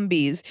the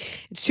Bumbies.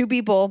 It's 2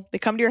 people. They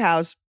come to your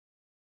house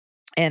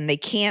and they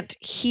can't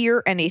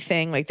hear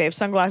anything. Like, they have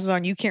sunglasses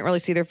on. You can't really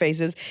see their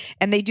faces.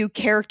 And they do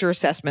character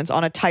assessments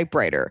on a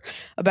typewriter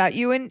about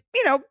you. And,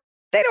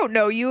 they don't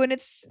know you. And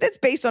it's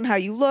based on how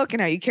you look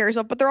and how you carry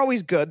yourself. But they're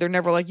always good. They're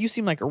never like, you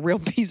seem like a real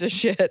piece of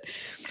shit.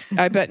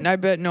 I bet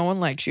no one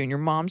likes you. And your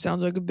mom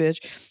sounds like a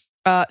bitch.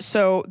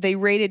 So they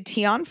rated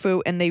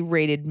Tianfu and they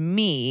rated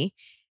me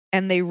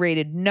and they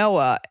rated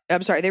Noah.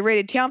 I'm sorry, they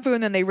rated Tianfu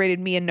and then they rated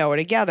me and Noah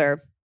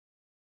together.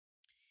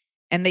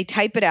 And they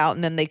type it out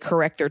and then they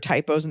correct their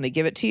typos and they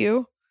give it to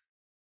you.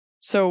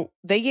 So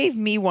they gave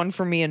me one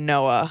for me and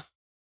Noah.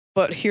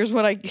 But here's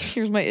my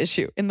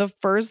issue. In the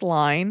first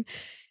line,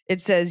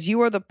 it says,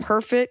 you are the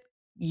perfect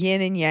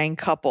yin and yang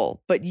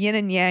couple. But yin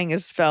and yang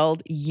is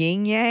spelled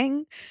yin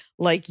yang,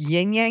 like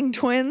yin yang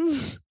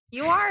twins.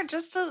 You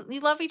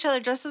love each other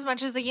just as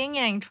much as the Yin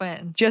Yang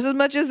twins. Just as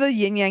much as the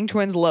Yin Yang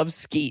twins love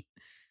Skeet.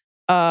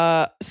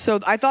 So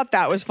I thought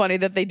that was funny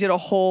that they did a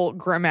whole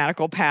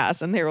grammatical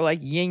pass and they were like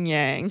yin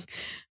yang.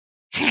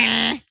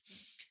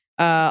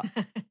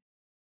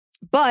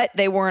 But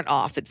they weren't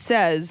off. It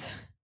says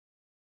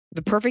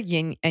the perfect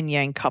yin and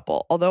yang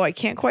couple. Although I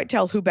can't quite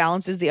tell who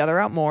balances the other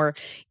out more,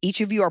 each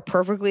of you are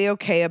perfectly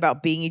okay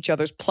about being each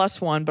other's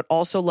 +1, but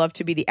also love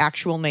to be the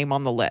actual name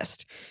on the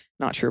list.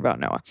 Not sure about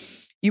Noah.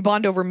 You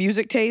bond over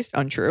music taste,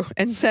 untrue,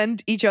 and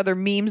send each other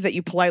memes that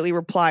you politely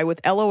reply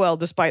with LOL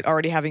despite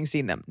already having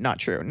seen them. Not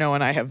true. Noah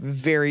and I have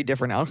very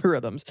different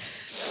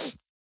algorithms.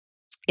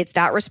 It's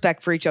that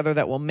respect for each other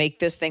that will make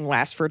this thing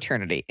last for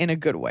eternity in a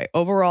good way.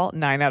 Overall,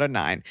 9 out of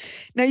 9.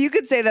 Now, you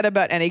could say that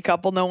about any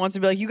couple. No one wants to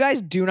be like, you guys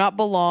do not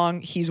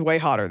belong. He's way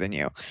hotter than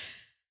you.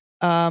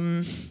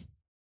 And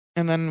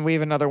then we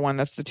have another one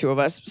that's the 2 of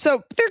us.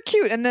 So they're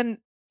cute. And then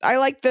I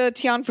like the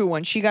Tianfu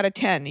one. She got a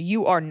 10.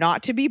 You are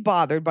not to be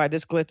bothered by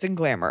this glitz and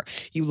glamour.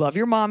 You love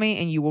your mommy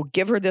and you will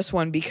give her this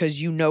one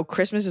because you know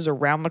Christmas is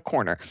around the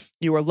corner.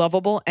 You are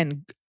lovable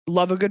and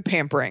love a good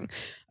pampering.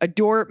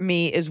 Adore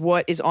me is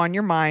what is on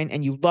your mind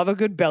and you love a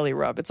good belly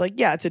rub. It's like,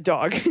 yeah, it's a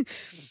dog.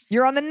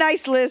 You're on the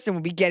nice list and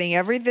we'll be getting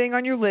everything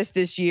on your list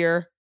this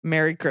year.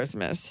 Merry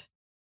Christmas.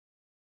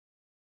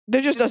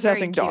 They're just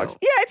assessing dogs.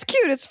 Yeah, it's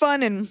cute. It's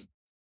fun. And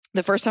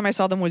the first time I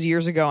saw them was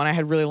years ago and I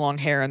had really long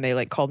hair and they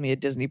like called me a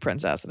Disney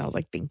princess. And I was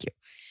like, thank you.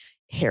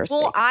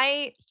 Well,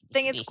 I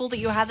think it's cool that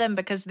you have them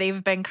because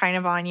they've been kind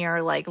of on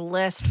your like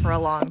list for a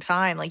long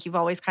time. Like you've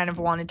always kind of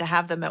wanted to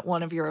have them at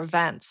one of your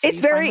events. So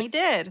you finally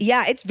did.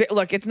 Yeah,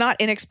 look, it's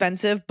not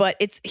inexpensive, but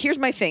here's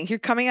my thing. Here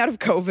coming out of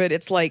COVID,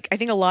 it's like, I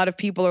think a lot of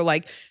people are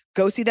like,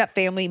 go see that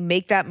family,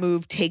 make that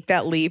move, take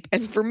that leap.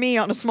 And for me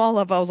on a small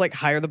level, I was like,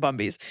 hire the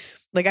Bumbies.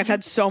 Like I've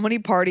had so many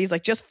parties,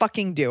 like just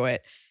fucking do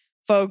it.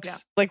 Folks, yeah.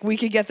 Like we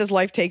could get this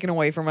life taken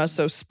away from us.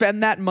 So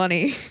spend that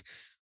money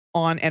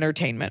on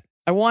entertainment.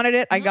 I wanted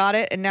it. I got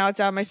it. And now it's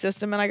out of my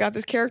system. And I got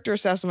this character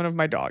assessment of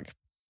my dog.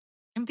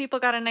 And people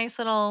got a nice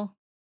little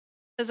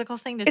physical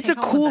thing to take home.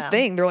 It's a cool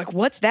thing. They're like,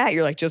 what's that?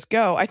 You're like, just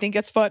go. I think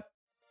it's fun.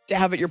 to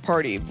have at your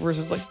party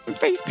versus like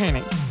face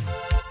painting.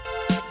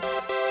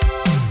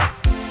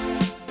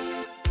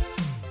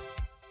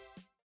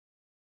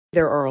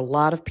 There are a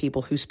lot of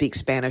people who speak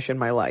Spanish in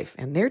my life,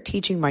 and they're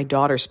teaching my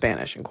daughter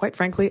Spanish. And quite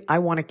frankly, I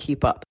want to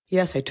keep up.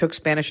 Yes, I took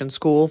Spanish in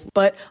school,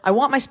 but I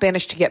want my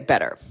Spanish to get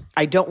better.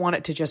 I don't want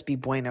it to just be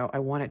bueno. I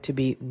want it to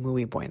be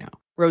muy bueno.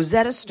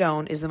 Rosetta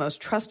Stone is the most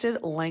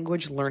trusted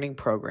language learning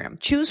program.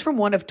 Choose from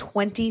one of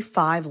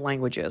 25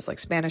 languages like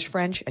Spanish,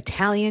 French,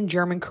 Italian,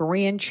 German,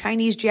 Korean,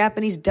 Chinese,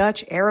 Japanese,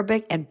 Dutch,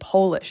 Arabic, and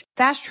Polish.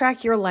 Fast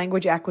track your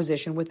language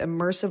acquisition with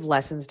immersive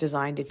lessons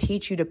designed to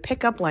teach you to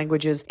pick up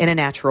languages in a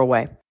natural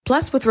way.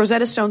 Plus, with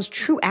Rosetta Stone's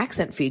True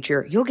Accent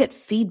feature, you'll get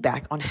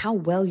feedback on how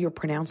well you're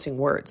pronouncing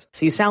words.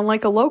 So you sound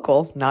like a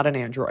local, not an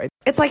android.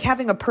 It's like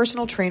having a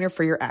personal trainer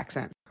for your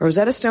accent.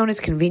 Rosetta Stone is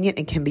convenient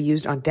and can be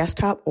used on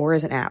desktop or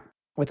as an app,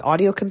 with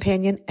audio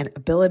companion and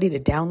ability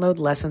to download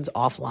lessons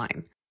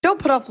offline. Don't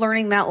put off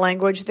learning that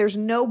language. There's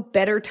no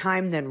better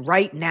time than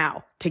right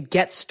now to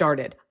get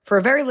started. For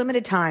a very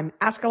limited time,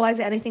 Ask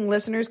Eliza Anything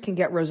listeners can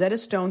get Rosetta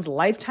Stone's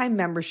lifetime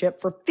membership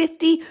for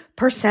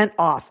 50%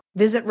 off.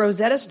 Visit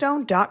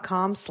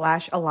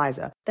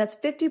rosettastone.com/Eliza. That's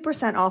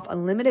 50% off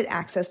unlimited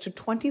access to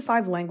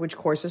 25 language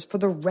courses for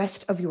the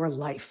rest of your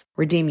life.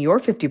 Redeem your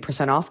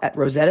 50% off at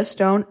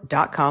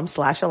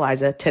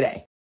rosettastone.com/Eliza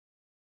today.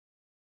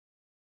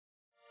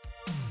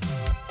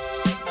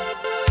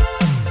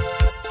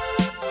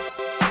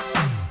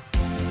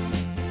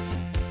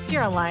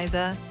 Dear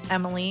Eliza,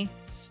 Emily,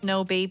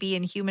 Snow Baby,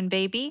 and Human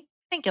Baby, I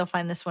think you'll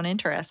find this one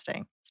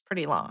interesting. It's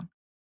pretty long.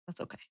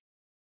 That's okay.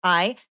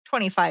 I,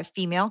 25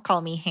 female,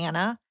 call me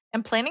Hannah,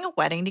 am planning a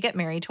wedding to get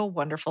married to a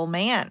wonderful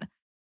man.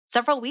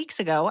 Several weeks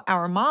ago,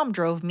 our mom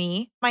drove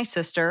me, my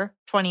sister,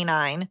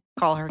 29,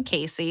 call her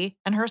Casey,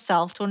 and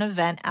herself to an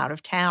event out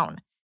of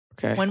town.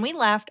 Okay. When we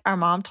left, our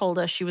mom told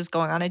us she was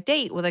going on a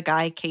date with a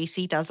guy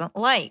Casey doesn't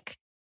like.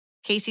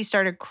 Casey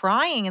started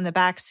crying in the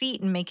back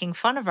seat and making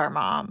fun of our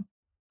mom,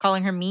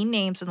 calling her mean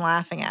names and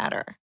laughing at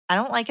her. I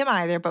don't like him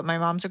either, but my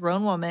mom's a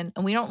grown woman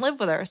and we don't live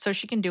with her, so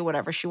she can do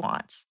whatever she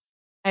wants.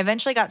 I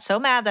eventually got so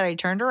mad that I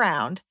turned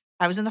around.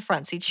 I was in the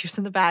front seat, she was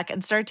in the back,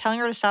 and started telling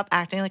her to stop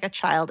acting like a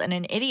child and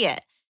an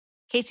idiot.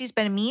 Casey's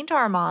been mean to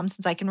our mom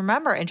since I can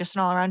remember and just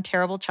an all-around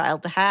terrible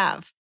child to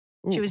have.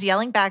 Ooh. She was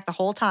yelling back the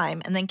whole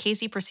time, and then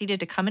Casey proceeded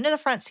to come into the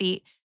front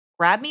seat,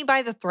 grab me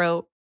by the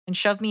throat, and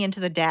shove me into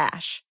the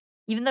dash.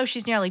 Even though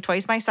she's nearly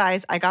twice my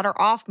size, I got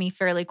her off me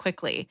fairly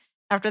quickly.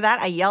 After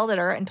that, I yelled at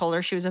her and told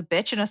her she was a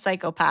bitch and a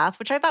psychopath,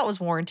 which I thought was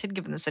warranted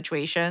given the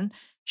situation.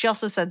 She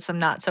also said some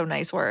not so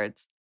nice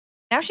words.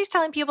 Now she's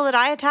telling people that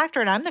I attacked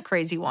her and I'm the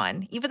crazy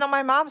one, even though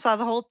my mom saw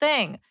the whole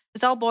thing.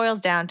 This all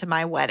boils down to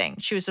my wedding.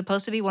 She was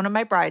supposed to be one of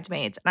my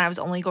bridesmaids, and I was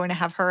only going to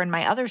have her and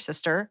my other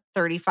sister,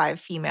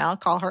 35 female,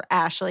 call her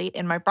Ashley,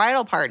 in my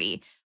bridal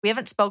party. We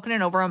haven't spoken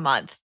in over a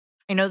month.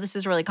 I know this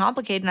is really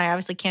complicated, and I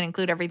obviously can't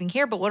include everything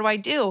here, but what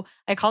do?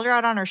 I called her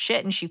out on her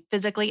shit, and she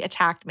physically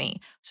attacked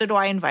me. So do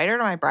I invite her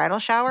to my bridal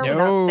shower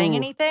without saying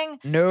anything?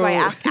 No. Do I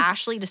ask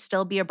Ashley to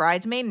still be a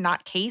bridesmaid and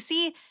not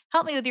Casey?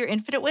 Help me with your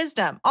infinite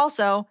wisdom.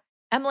 Also,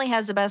 Emily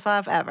has the best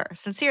laugh ever.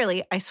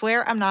 Sincerely, I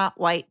swear I'm not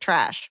white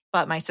trash,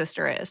 but my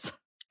sister is.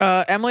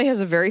 Emily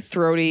has a very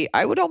throaty,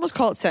 I would almost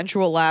call it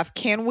sensual laugh.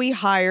 Can we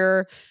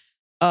hire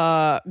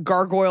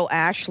Gargoyle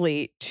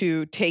Ashley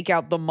to take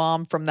out the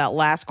mom from that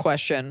last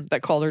question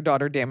that called her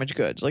daughter damaged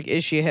goods? Like,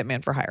 is she a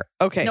hitman for hire?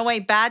 Okay. No way,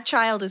 bad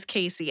child is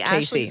Casey.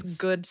 Ashley's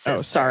good sister.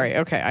 Oh, sorry.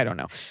 Okay, I don't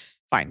know.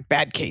 Fine,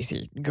 bad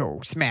Casey.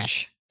 Go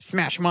smash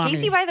mommy.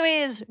 Casey, by the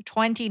way, is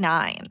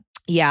 29.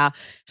 Yeah,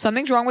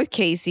 something's wrong with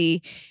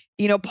Casey.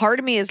 You know, part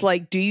of me is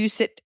like, do you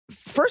sit...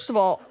 First of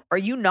all, are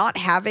you not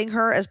having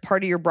her as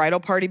part of your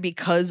bridal party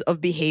because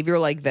of behavior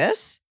like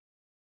this?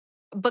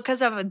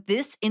 Because of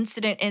this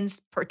incident in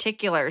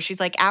particular. She's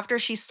like, after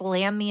she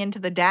slammed me into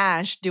the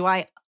dash, do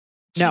I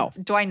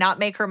not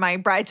make her my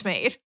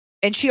bridesmaid?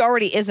 And she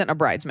already isn't a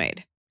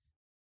bridesmaid.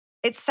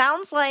 It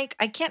sounds like,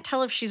 I can't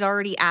tell if she's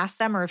already asked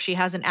them or if she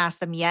hasn't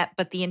asked them yet,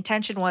 but the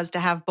intention was to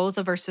have both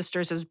of her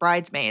sisters as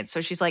bridesmaids.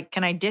 So she's like,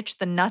 can I ditch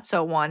the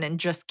nutso one and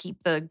just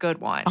keep the good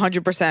one?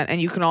 100%. And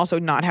you can also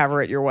not have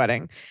her at your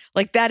wedding.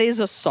 Like, that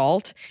is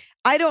assault.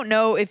 I don't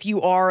know if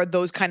you are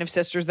those kind of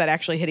sisters that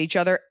actually hit each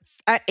other.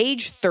 At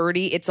age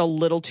 30, it's a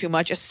little too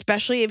much,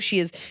 especially if she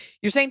is,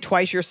 you're saying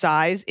twice your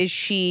size. Is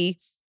she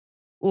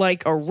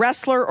like a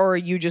wrestler or are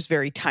you just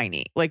very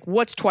tiny? Like,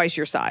 what's twice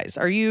your size?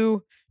 Are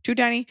you too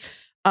tiny?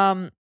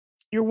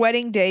 Your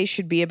wedding day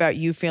should be about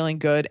you feeling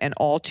good. And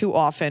all too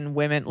often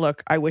women,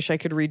 look, I wish I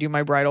could redo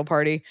my bridal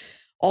party.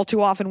 All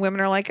too often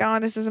women are like, oh,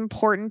 this is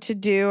important to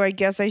do. I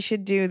guess I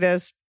should do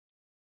this.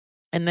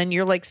 And then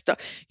you're like,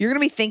 you're going to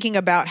be thinking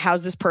about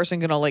how's this person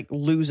going to like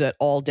lose it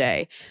all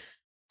day.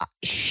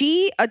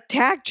 She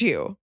attacked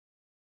you.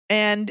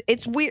 And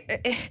it's weird.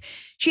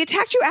 She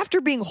attacked you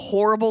after being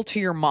horrible to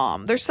your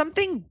mom. There's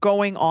something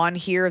going on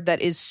here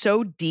that is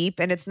so deep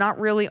and it's not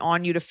really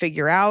on you to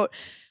figure out.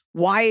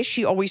 Why is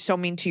she always so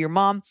mean to your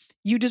mom?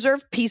 You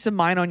deserve peace of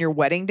mind on your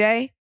wedding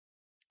day.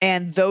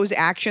 And those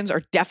actions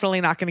are definitely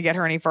not going to get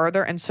her any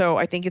further. And so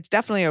I think it's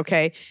definitely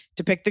okay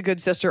to pick the good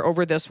sister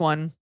over this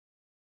one.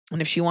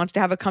 And if she wants to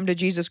have a come to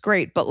Jesus,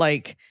 great. But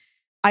like,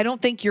 I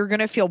don't think you're going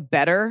to feel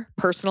better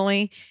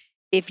personally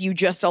if you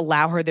just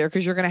allow her there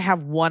because you're going to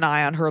have one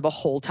eye on her the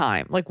whole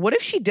time. Like, what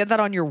if she did that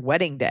on your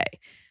wedding day?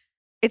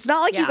 It's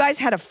not like you guys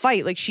had a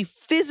fight. Like, she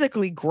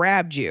physically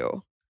grabbed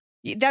you.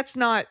 That's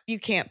not, you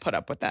can't put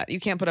up with that. You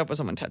can't put up with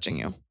someone touching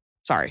you.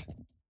 Sorry.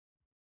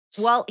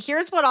 Well,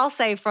 here's what I'll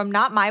say from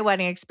not my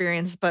wedding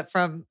experience, but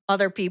from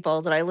other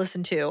people that I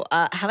listen to.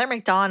 Heather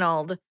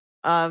McDonald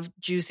of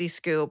Juicy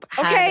Scoop.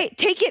 Okay,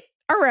 take it.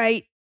 All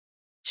right.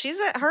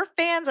 Her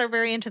fans are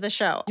very into the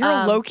show. You're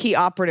a low-key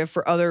operative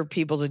for other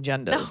people's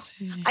agendas.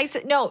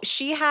 No,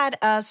 she had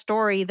a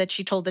story that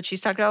she told that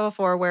she's talked about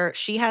before where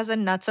she has a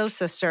nutso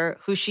sister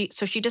who she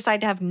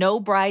decided to have no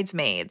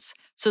bridesmaids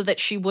so that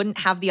she wouldn't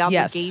have the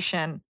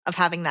obligation of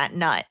having that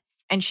nut.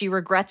 And she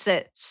regrets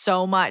it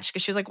so much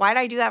because she was like, why did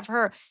I do that for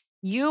her?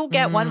 You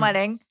get one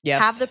wedding,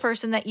 have the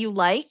person that you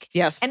like,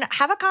 and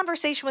have a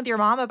conversation with your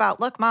mom about,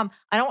 look, Mom,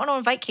 I don't want to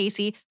invite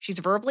Casey. She's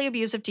verbally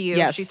abusive to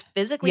you. She's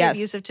physically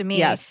abusive to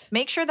me.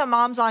 Make sure the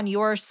mom's on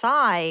your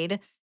side.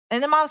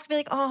 And the mom's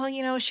going to be like, oh,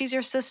 you know, she's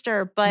your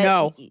sister. But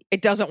no,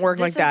 it doesn't work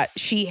like that.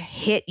 She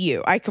hit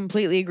you. I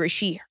completely agree.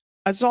 She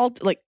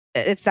assaulted, like,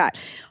 it's that.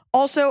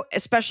 Also,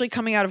 especially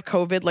coming out of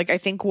COVID, like, I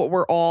think what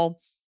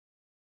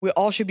we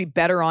all should be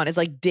better on is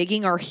like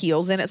digging our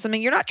heels in at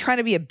something. You're not trying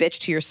to be a bitch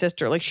to your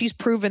sister. Like, she's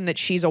proven that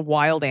she's a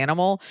wild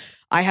animal.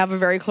 I have a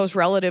very close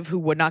relative who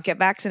would not get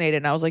vaccinated.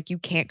 And I was like, you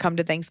can't come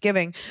to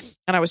Thanksgiving.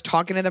 And I was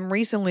talking to them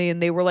recently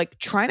and they were like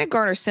trying to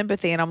garner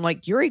sympathy. And I'm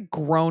like, you're a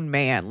grown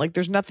man. Like,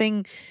 there's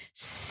nothing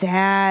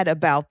sad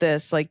about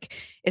this. Like,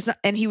 it's not.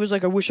 And he was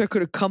like, I wish I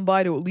could have come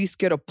by to at least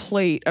get a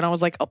plate. And I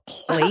was like, a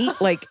plate?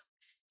 Like,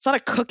 it's not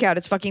a cookout.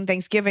 It's fucking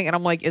Thanksgiving. And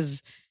I'm like,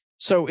 is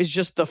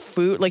just the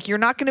food, like, you're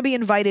not going to be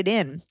invited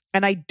in.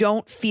 And I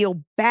don't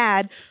feel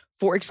bad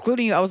for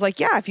excluding you. I was like,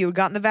 yeah, if you had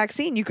gotten the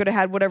vaccine, you could have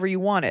had whatever you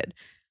wanted.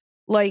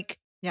 Like,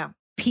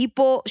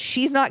 people,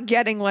 she's not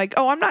getting like,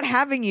 oh, I'm not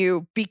having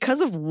you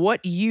because of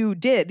what you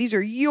did. These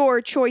are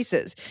your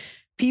choices.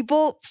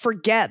 People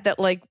forget that,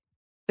 like,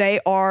 they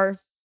are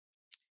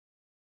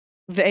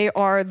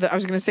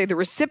the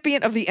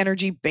recipient of the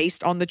energy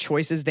based on the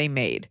choices they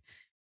made.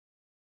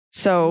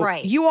 So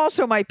you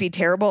also might be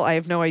terrible. I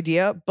have no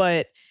idea,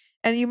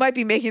 and you might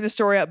be making the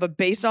story up, but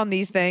based on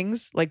these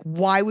things, like,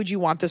 why would you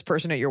want this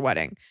person at your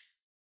wedding?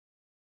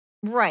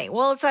 Right.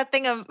 Well, it's that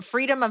thing of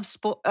freedom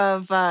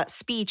of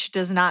speech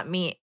does not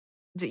mean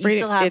that you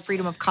still have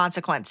freedom of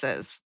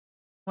consequences.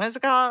 What is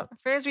it called?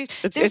 Freedom of speech.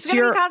 There's going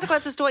to be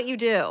consequences to what you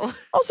do.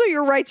 Also,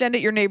 your rights end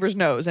at your neighbor's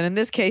nose. And in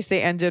this case,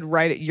 they ended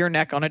right at your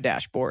neck on a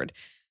dashboard.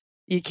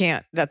 You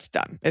can't. That's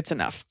done. It's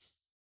enough.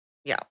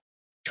 Yeah.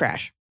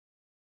 Trash.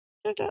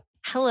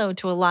 Hello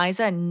to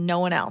Eliza and no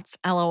one else.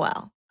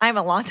 LOL. I'm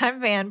a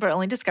longtime fan, but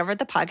only discovered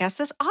the podcast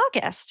this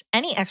August.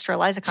 Any extra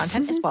Eliza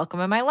content is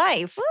welcome in my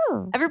life.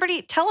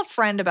 Everybody, tell a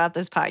friend about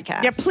this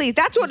podcast. Yeah, please.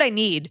 That's what I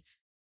need,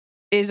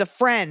 is a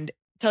friend.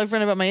 Tell a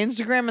friend about my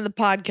Instagram and the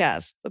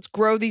podcast. Let's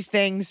grow these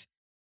things.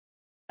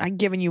 I've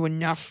given you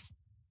enough.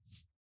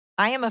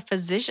 I am a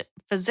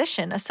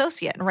physician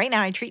associate, and right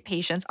now I treat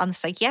patients on the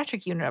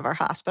psychiatric unit of our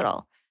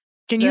hospital.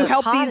 Can you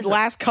help these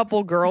last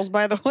couple girls,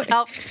 by the way?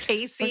 Help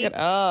Casey. Look it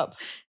up.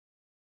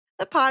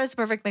 The pod is a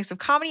perfect mix of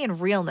comedy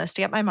and realness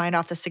to get my mind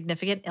off the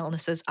significant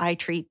illnesses I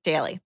treat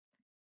daily.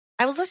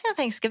 I was listening to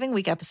the Thanksgiving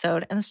week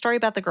episode, and the story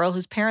about the girl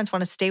whose parents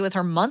want to stay with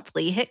her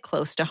monthly hit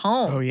close to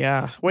home. Oh,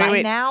 yeah.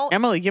 Wait. Now,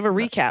 Emily, give a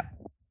recap.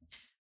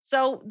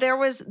 So there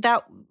was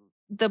that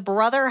the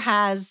brother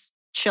has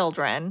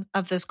children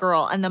of this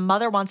girl, and the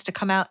mother wants to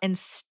come out and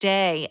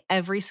stay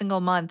every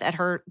single month at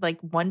her, like,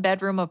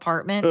 one-bedroom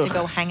apartment to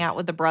go hang out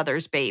with the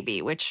brother's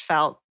baby, which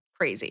felt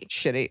crazy.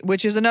 Shitty.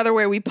 Which is another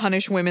way we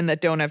punish women that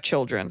don't have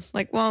children.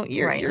 Like, well,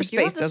 your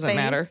space doesn't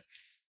matter.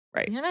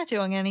 Right. You're not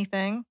doing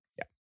anything.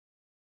 Yeah.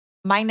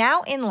 My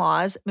now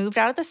in-laws moved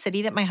out of the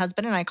city that my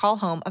husband and I call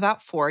home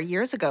about 4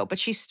 years ago, but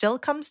she still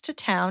comes to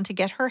town to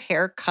get her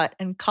hair cut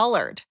and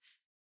colored.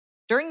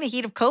 During the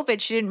heat of COVID,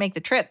 she didn't make the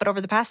trip, but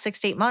over the past 6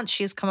 to 8 months,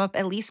 she has come up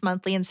at least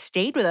monthly and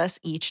stayed with us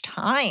each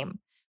time.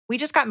 We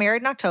just got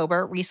married in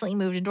October, recently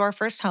moved into our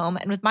first home,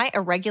 and with my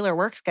irregular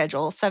work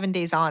schedule, 7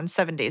 days on,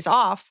 7 days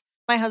off,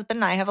 my husband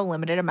and I have a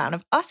limited amount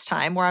of us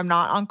time where I'm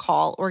not on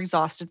call or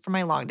exhausted from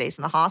my long days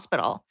in the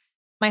hospital.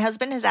 My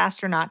husband has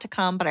asked her not to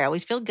come, but I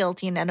always feel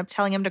guilty and end up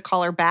telling him to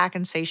call her back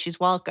and say she's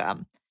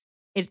welcome.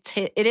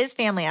 It is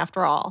family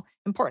after all.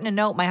 Important to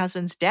note, my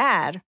husband's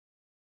dad,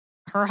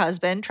 her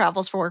husband,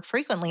 travels for work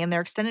frequently and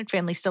their extended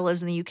family still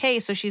lives in the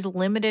UK, so she's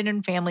limited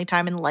in family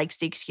time and likes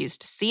the excuse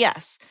to see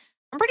us.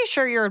 I'm pretty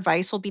sure your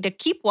advice will be to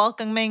keep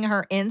welcoming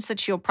her in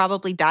since she'll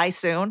probably die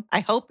soon. I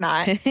hope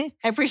not. I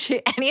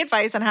appreciate any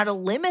advice on how to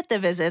limit the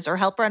visits or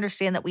help her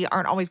understand that we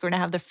aren't always going to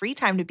have the free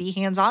time to be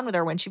hands-on with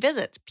her when she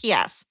visits.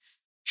 P.S.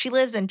 She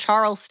lives in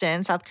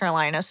Charleston, South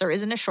Carolina, so there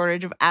isn't a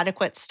shortage of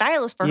adequate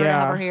stylists for her to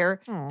have her hair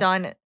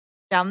done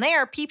down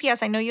there.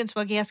 P.P.S. I know you and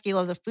Smokey Husky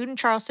love the food in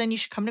Charleston. You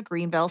should come to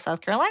Greenville,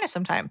 South Carolina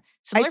sometime.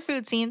 Similar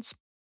food scenes.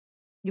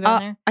 You been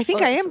there? I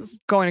think I am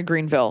going to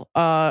Greenville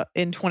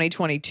in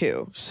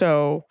 2022.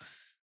 So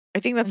I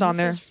think that's on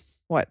there.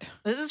 What?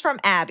 This is from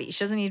Abby.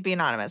 She doesn't need to be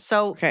anonymous.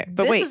 So Okay,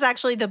 but this wait. is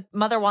actually the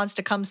mother wants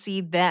to come see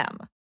them.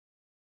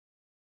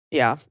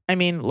 Yeah. I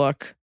mean,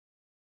 look.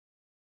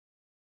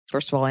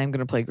 First of all, I am going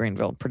to play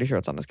Greenville. Pretty sure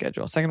it's on the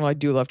schedule. Second of all, I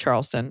do love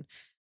Charleston.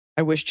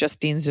 I wish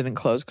Justine's didn't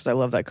close because I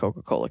love that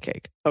Coca-Cola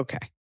cake. Okay.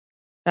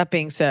 That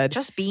being said,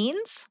 Just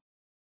Beans?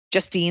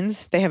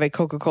 Justine's, they have a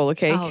Coca-Cola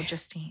cake. Oh,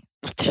 Justine.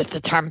 It's the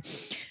time.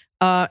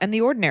 And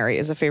The Ordinary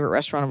is a favorite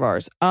restaurant of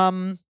ours.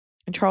 In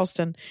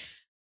Charleston.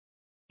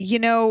 You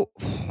know,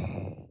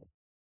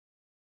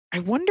 I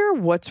wonder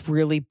what's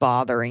really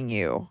bothering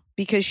you,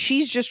 because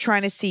she's just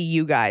trying to see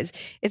you guys.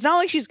 It's not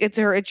like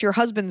it's your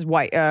husband's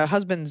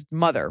husband's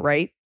mother,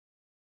 right?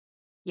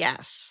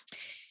 Yes.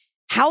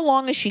 How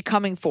long is she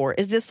coming for?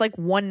 Is this like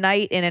one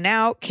night in and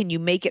out? Can you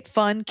make it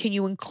fun? Can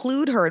you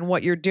include her in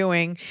what you're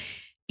doing?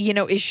 You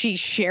know, is she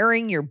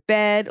sharing your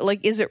bed?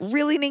 Like, is it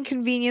really an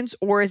inconvenience,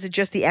 or is it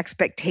just the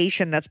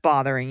expectation that's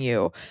bothering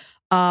you?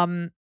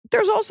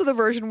 There's also the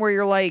version where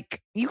you're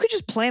like, you could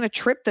just plan a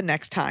trip the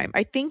next time.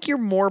 I think you're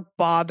more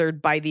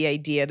bothered by the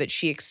idea that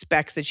she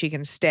expects that she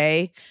can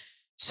stay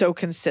so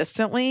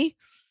consistently,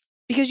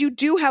 because you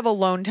do have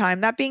alone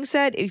time. That being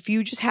said, if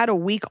you just had a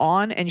week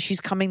on and she's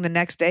coming the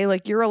next day,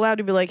 like, you're allowed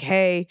to be like,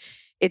 hey,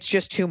 it's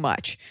just too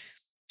much.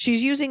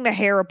 She's using the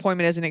hair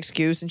appointment as an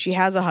excuse, and she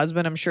has a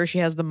husband. I'm sure she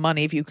has the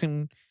money. If you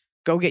can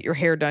go get your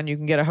hair done, you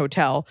can get a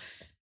hotel.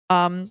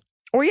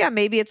 Or yeah,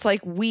 maybe it's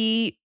like,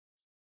 we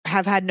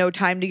have had no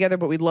time together,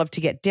 but we'd love to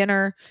get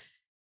dinner.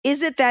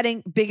 Is it that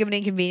big of an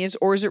inconvenience,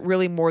 or is it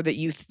really more that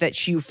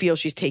you feel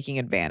she's taking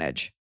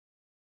advantage?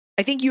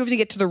 I think you have to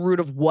get to the root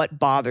of what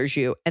bothers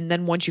you. And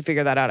then once you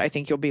figure that out, I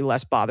think you'll be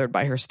less bothered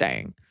by her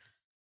staying.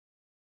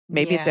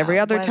 Maybe it's every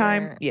other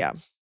time. Yeah.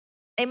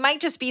 It might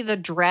just be the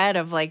dread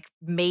of like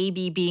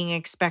maybe being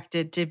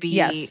expected to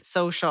be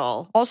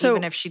social. Also,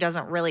 even if she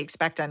doesn't really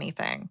expect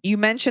anything. You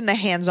mentioned the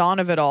hands-on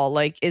of it all.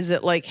 Like, is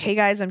it like, hey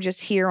guys, I'm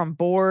just here, I'm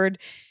bored.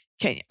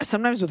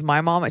 Sometimes with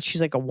my mom,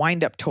 she's like a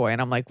wind-up toy,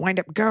 and I'm like, wind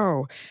up,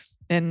 go.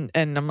 And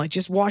I'm like,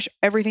 just wash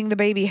everything the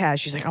baby has.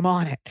 She's like, I'm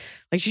on it.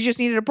 Like, she just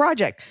needed a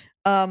project.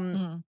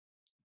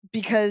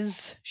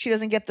 Because she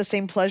doesn't get the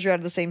same pleasure out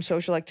of the same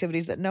social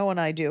activities that Noah and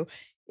I do.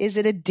 Is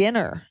it a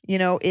dinner? You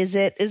know, is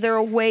there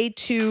a way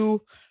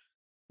to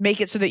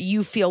make it so that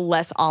you feel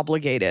less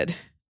obligated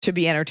to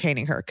be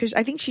entertaining her? Because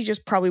I think she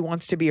just probably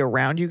wants to be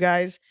around you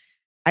guys.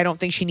 I don't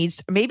think she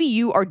needs, maybe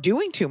you are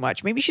doing too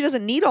much. Maybe she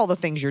doesn't need all the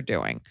things you're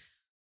doing.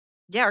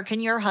 Yeah, or can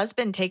your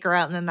husband take her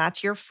out and then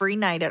that's your free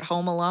night at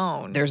home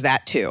alone? There's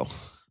that too.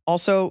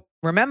 Also,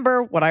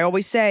 remember what I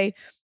always say,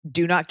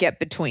 do not get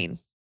between.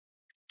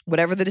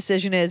 Whatever the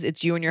decision is,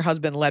 it's you and your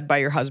husband, led by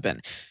your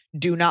husband.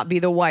 Do not be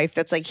the wife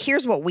that's like,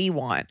 here's what we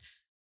want.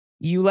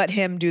 You let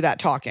him do that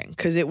talking,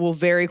 because it will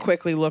very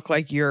quickly look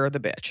like you're the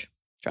bitch.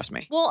 Trust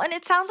me. Well, and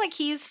it sounds like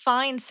he's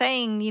fine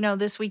saying, you know,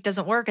 this week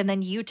doesn't work. And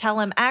then you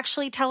tell him,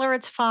 actually tell her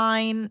it's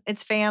fine.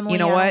 It's family. You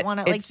know I what?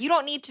 don't wanna, you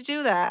don't need to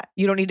do that.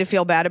 You don't need to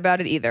feel bad about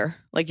it either.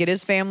 Like, it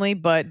is family,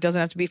 but it doesn't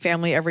have to be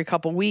family every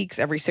couple weeks,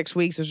 every 6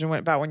 weeks, is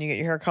about when you get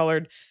your hair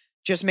colored.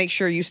 Just make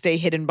sure you stay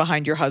hidden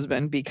behind your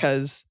husband,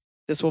 because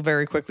this will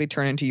very quickly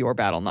turn into your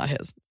battle, not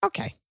his.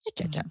 Okay.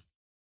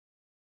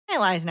 Hey,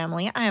 Liza and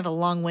Emily, I have a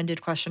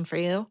long-winded question for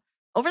you.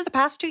 Over the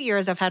past 2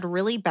 years, I've had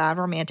really bad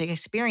romantic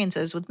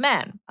experiences with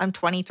men. I'm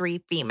 23,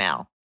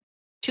 female.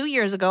 2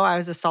 years ago, I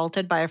was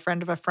assaulted by a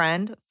friend of a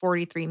friend,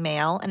 43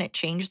 male, and it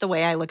changed the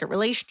way I look at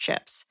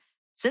relationships.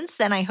 Since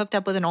then, I hooked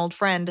up with an old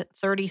friend,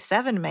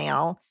 37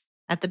 male,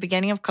 at the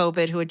beginning of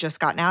COVID, who had just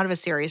gotten out of a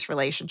serious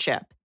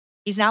relationship.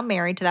 He's now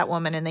married to that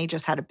woman, and they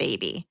just had a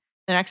baby.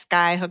 The next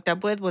guy I hooked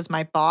up with was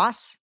my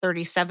boss,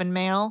 37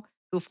 male,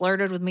 who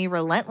flirted with me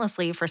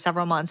relentlessly for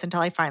several months until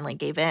I finally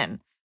gave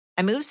in.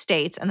 I moved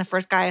states, and the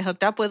first guy I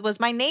hooked up with was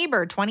my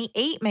neighbor,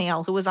 28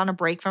 male, who was on a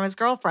break from his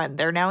girlfriend.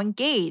 They're now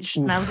engaged,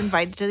 and I was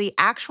invited to the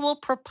actual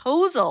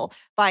proposal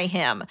by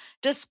him,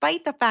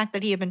 despite the fact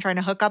that he had been trying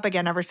to hook up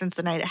again ever since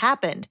the night it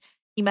happened.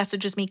 He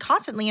messages me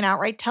constantly and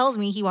outright tells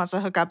me he wants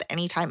to hook up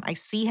anytime I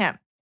see him.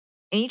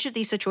 In each of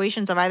these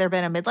situations, I've either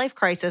been a midlife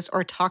crisis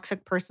or a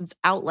toxic person's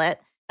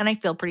outlet, and I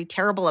feel pretty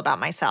terrible about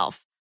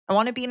myself. I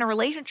want to be in a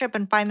relationship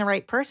and find the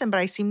right person, but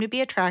I seem to be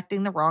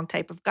attracting the wrong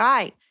type of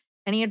guy.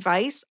 Any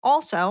advice?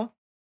 Also,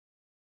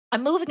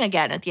 I'm moving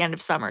again at the end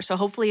of summer, so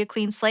hopefully a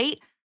clean slate.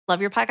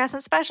 Love your podcast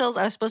and specials.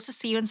 I was supposed to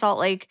see you in Salt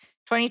Lake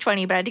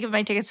 2020, but I had to give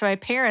my tickets to my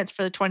parents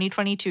for the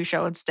 2022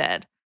 show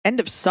instead. End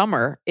of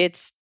summer.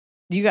 That's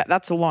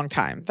a long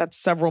time. That's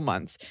several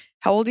months.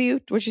 How old are you?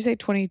 What'd you say?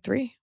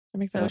 23?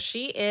 So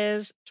she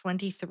is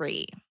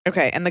 23.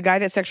 Okay. And the guy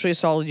that sexually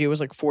assaulted you was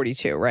like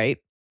 42, right?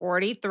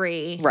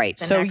 43. Right.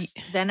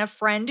 Then a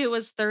friend who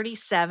was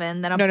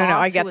 37. Then a boss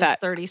I get who was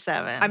that.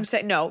 37. I'm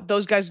saying, no,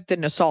 those guys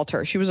didn't assault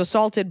her. She was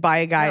assaulted by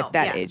a guy at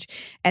that age.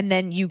 And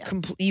then you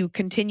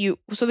continue.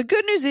 So the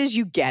good news is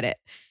you get it.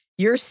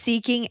 You're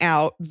seeking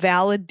out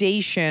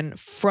validation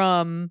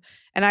from,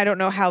 and I don't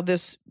know how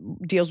this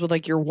deals with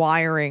like your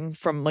wiring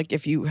from like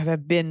if you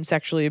have been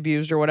sexually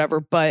abused or whatever,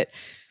 but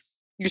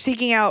you're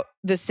seeking out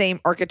the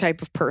same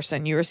archetype of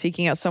person. You are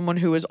seeking out someone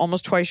who is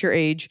almost twice your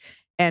age,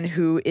 and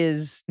who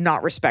is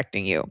not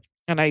respecting you.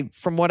 And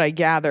from what I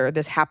gather,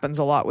 this happens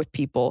a lot with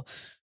people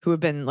who have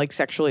been like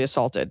sexually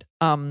assaulted.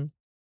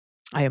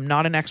 I am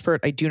not an expert.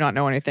 I do not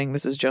know anything.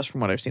 This is just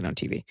from what I've seen on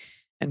TV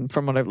and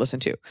from what I've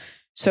listened to.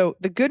 So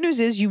the good news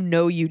is,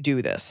 you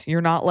do this.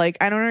 You're not like,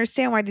 I don't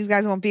understand why these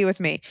guys won't be with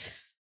me.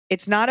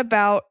 It's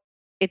about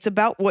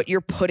what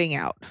you're putting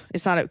out.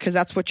 It's not because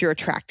that's what you're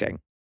attracting.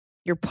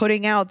 You're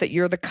putting out that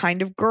you're the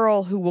kind of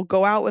girl who will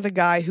go out with a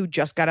guy who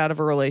just got out of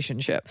a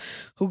relationship,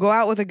 who go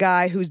out with a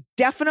guy who's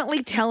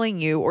definitely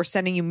telling you or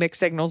sending you mixed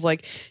signals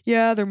like,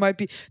 yeah, there might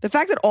be. The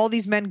fact that all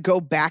these men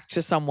go back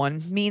to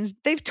someone means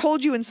they've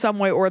told you in some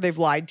way or they've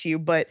lied to you.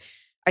 But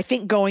I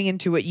think going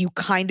into it, you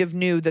kind of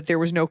knew that there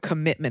was no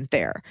commitment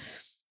there.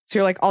 So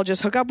you're like, I'll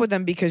just hook up with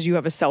them because you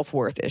have a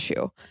self-worth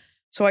issue.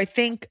 So I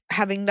think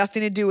having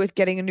nothing to do with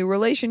getting a new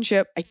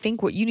relationship, I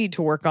think what you need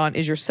to work on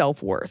is your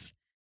self-worth.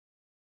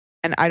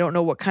 And I don't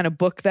know what kind of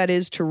book that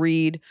is to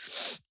read,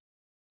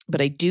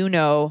 but I do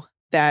know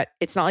that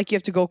it's not like you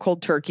have to go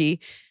cold turkey,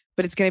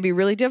 but it's going to be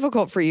really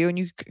difficult for you. And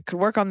you could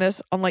work on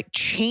this on like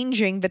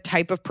changing the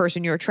type of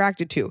person you're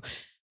attracted to.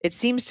 It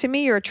seems to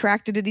me you're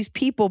attracted to these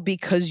people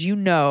because you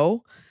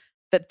know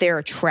that they're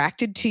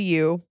attracted to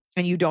you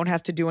and you don't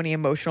have to do any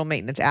emotional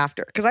maintenance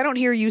after. Because I don't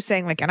hear you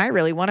saying like, and I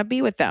really want to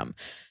be with them.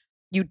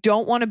 You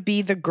don't want to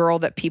be the girl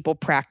that people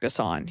practice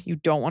on. You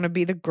don't want to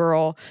be the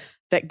girl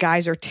that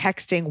guys are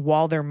texting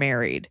while they're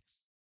married.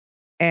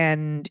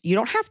 And you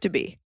don't have to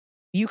be.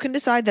 You can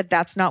decide that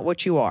that's not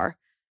what you are.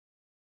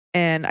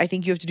 And I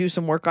think you have to do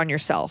some work on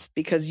yourself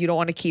because you don't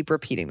want to keep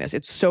repeating this.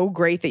 It's so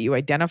great that you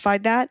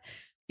identified that.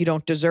 You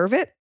don't deserve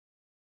it.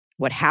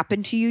 What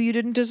happened to you, you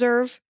didn't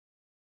deserve.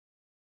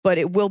 But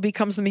it will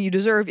become something you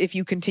deserve if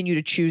you continue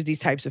to choose these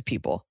types of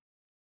people.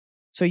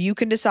 So you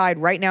can decide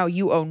right now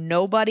you owe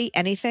nobody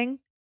anything.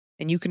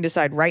 And you can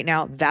decide right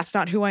now that's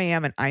not who I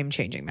am and I'm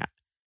changing that.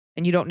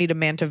 And you don't need a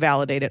man to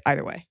validate it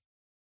either way.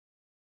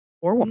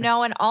 Or woman.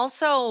 No, and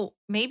also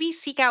maybe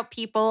seek out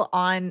people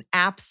on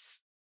apps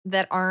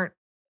that aren't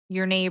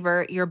your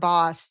neighbor, your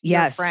boss,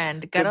 your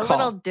friend. Get a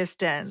little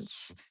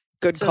distance.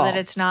 Good call. So that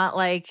it's not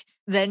like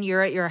then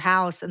you're at your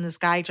house and this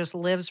guy just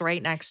lives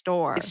right next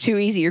door. It's too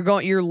easy.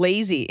 You're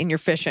lazy in your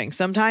fishing.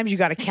 Sometimes you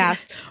got to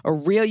cast a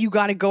reel. You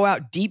got to go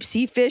out deep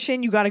sea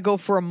fishing. You got to go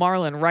for a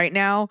marlin. Right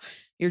now,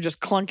 you're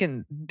just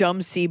clunking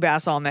dumb sea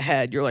bass on the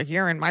head. You're like,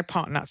 you're in my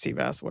pond, not sea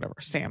bass, whatever,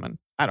 salmon.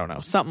 I don't know,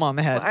 something on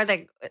the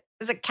head.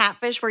 Is it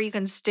catfish where you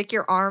can stick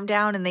your arm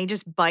down and they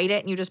just bite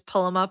it and you just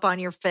pull them up on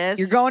your fist?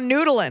 You're going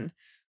noodling.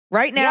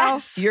 Right now,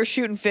 You're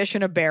shooting fish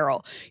in a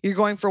barrel. You're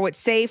going for what's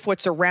safe,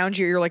 what's around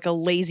you. You're like a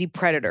lazy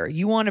predator.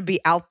 You want to be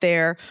out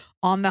there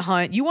on the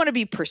hunt. You want to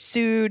be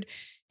pursued.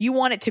 You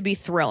want it to be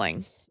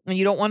thrilling. And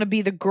you don't want to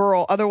be the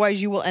girl.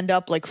 Otherwise, you will end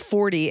up like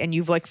 40 and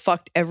you've like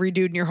fucked every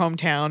dude in your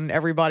hometown,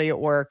 everybody at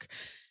work.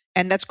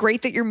 And that's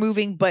great that you're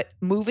moving, but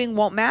moving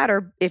won't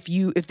matter if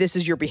this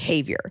is your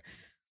behavior.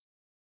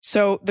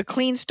 So the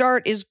clean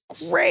start is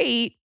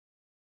great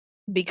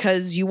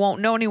because you won't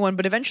know anyone,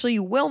 but eventually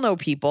you will know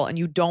people and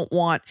you don't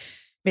want,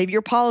 maybe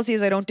your policy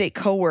is I don't date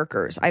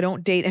coworkers. I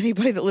don't date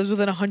anybody that lives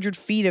within 100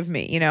 feet of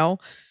me, you know?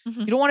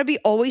 Mm-hmm. You don't want to be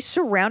always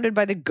surrounded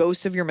by the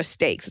ghosts of your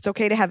mistakes. It's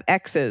okay to have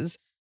exes.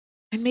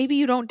 And maybe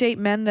you don't date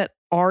men that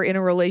are in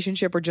a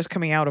relationship or just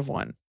coming out of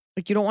one.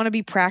 Like you don't want to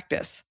be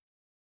practice.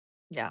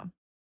 Yeah.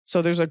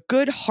 So there's a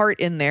good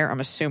heart in there, I'm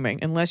assuming,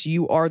 unless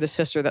you are the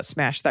sister that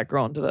smashed that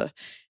girl into the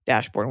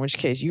dashboard, in which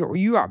case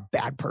you are a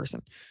bad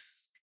person.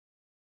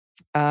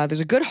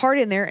 There's a good heart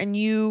in there, and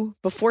you,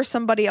 before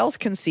somebody else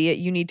can see it,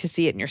 you need to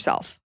see it in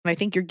yourself. And I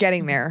think you're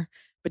getting there,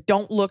 but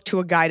don't look to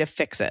a guy to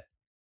fix it.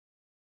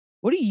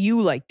 What do you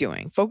like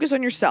doing? Focus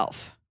on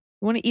yourself.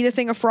 You want to eat a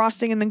thing of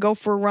frosting and then go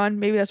for a run?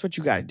 Maybe that's what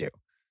you got to do.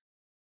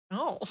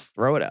 Oh.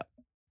 Throw it up.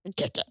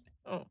 Kick it.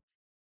 Oh.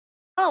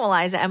 Hello,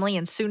 Eliza, Emily,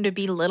 and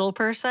soon-to-be little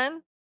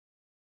person.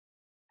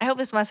 I hope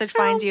this message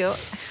finds you,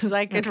 as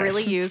I could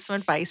really use some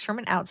advice from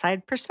an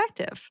outside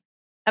perspective.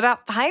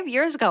 About 5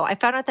 years ago, I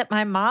found out that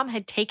my mom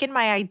had taken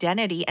my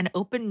identity and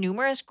opened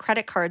numerous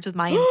credit cards with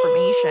my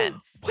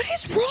information. What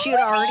is wrong She had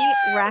already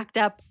racked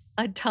up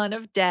a ton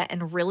of debt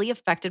and really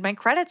affected my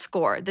credit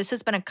score. This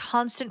has been a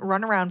constant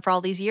runaround for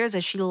all these years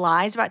as she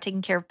lies about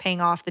taking care of paying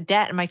off the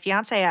debt. And my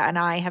fiance and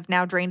I have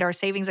now drained our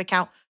savings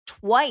account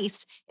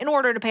twice in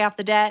order to pay off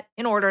the debt,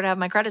 in order to have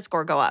my credit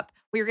score go up.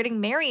 We were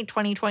getting married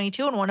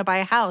 2022 and want to buy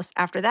a house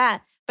after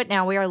that, but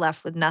now we are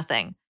left with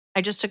nothing. I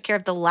just took care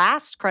of the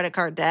last credit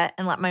card debt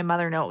and let my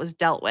mother know it was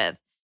dealt with.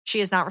 She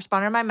has not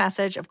responded to my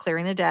message of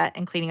clearing the debt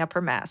and cleaning up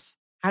her mess.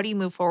 How do you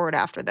move forward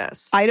after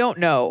this? I don't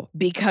know,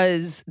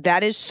 because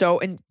that is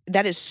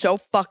so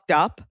fucked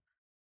up.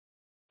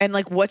 And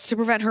like, what's to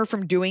prevent her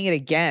from doing it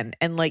again?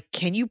 And like,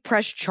 can you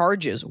press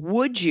charges?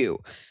 Would you,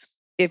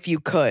 if you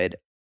could?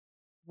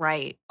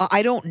 Right.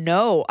 I don't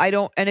know.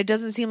 And it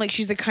doesn't seem like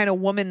she's the kind of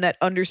woman that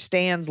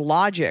understands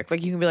logic.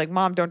 Like you can be like,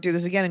 Mom, don't do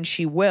this again. And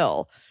she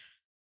will.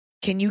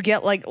 Can you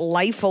get like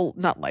LifeLock?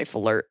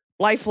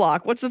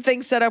 What's the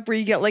thing set up where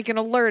you get like an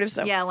alert if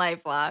something? Yeah,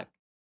 LifeLock.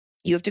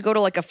 You have to go to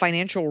like a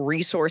financial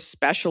resource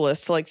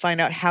specialist to like find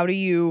out how do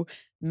you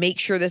make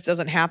sure this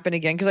doesn't happen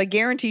again. Because I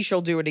guarantee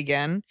she'll do it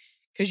again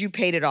because you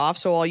paid it off.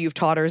 So all you've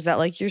taught her is that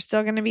like, you're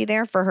still going to be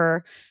there for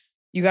her.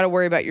 You got to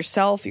worry about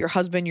yourself, your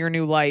husband, your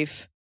new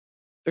life.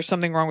 There's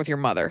something wrong with your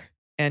mother.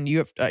 And you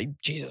have,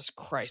 Jesus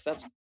Christ,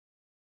 that's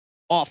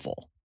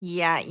awful.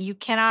 Yeah, you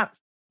cannot.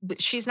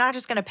 But she's not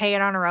just going to pay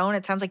it on her own.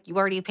 It sounds like you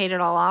already paid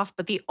it all off.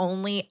 But the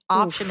only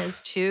option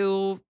is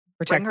to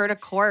bring her to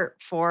court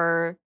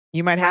for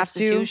you might have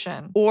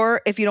restitution. To.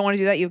 Or if you don't want to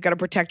do that, you've got to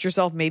protect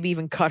yourself, maybe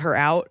even cut her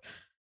out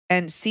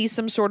and see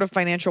some sort of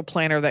financial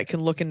planner that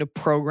can look into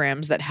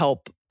programs that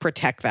help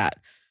protect that.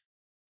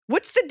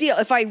 What's the deal?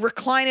 If I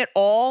recline it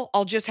all,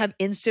 I'll just have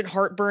instant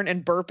heartburn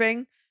and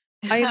burping.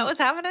 Is that what's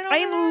happening? I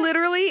am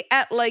literally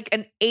at like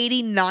an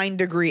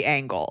 89-degree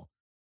angle.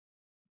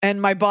 And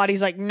my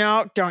body's like,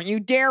 no, don't you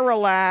dare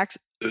relax.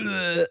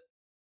 Ugh.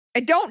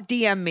 And don't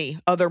DM me,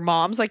 other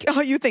moms. Like,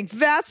 oh, you think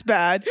that's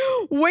bad?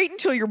 Wait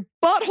until your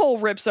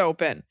butthole rips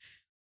open.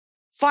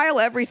 File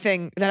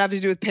everything that has to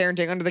do with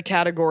parenting under the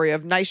category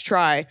of nice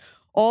try.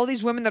 All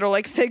these women that are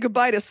like, say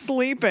goodbye to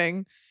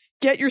sleeping.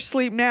 Get your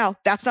sleep now.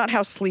 That's not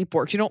how sleep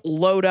works. You don't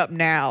load up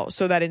now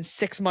so that in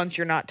 6 months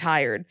you're not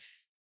tired.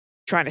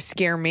 Trying to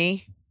scare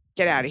me?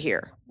 Get out of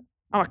here.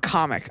 I'm a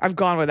comic. I've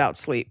gone without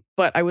sleep.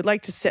 But I would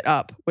like to sit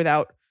up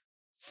without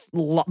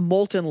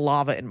molten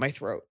lava in my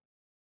throat.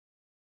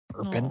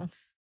 Burping.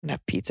 And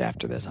have pizza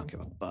after this. I don't give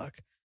a fuck.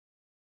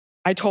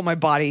 I told my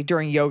body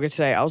during yoga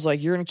today, I was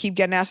like, you're going to keep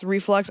getting acid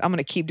reflux. I'm going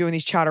to keep doing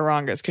these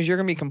chaturangas because you're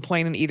going to be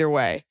complaining either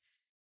way.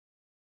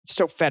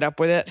 So fed up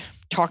with it.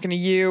 Talking to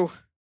you,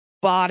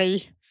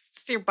 body.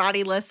 Does your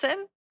body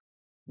listen?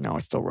 No,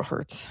 it still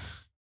hurts.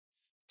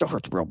 Still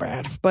hurts real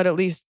bad. But at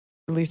least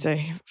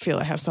I feel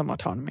I have some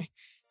autonomy.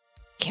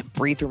 Can't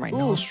breathe through my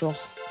nostril.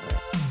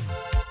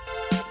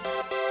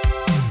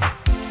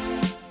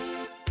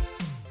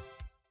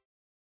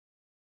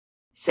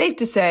 Safe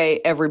to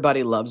say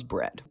everybody loves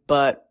bread,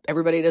 but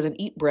everybody doesn't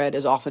eat bread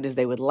as often as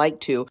they would like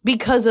to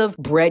because of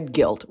bread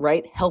guilt,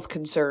 right? Health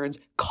concerns,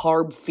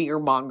 carb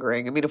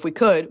fear-mongering. I mean, if we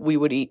could, we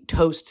would eat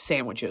toast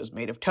sandwiches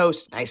made of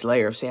toast, nice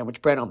layer of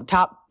sandwich bread on the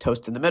top,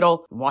 toast in the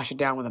middle, and wash it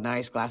down with a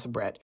nice glass of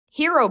bread.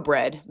 Hero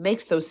Bread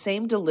makes those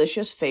same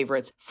delicious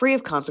favorites free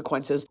of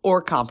consequences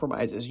or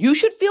compromises. You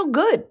should feel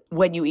good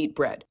when you eat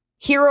bread.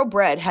 Hero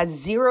Bread has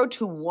 0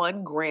 to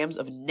 1 grams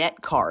of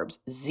net carbs,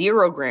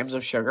 0 grams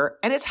of sugar,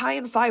 and it's high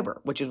in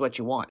fiber, which is what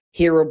you want.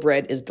 Hero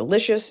Bread is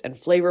delicious and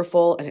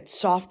flavorful, and it's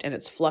soft and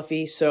it's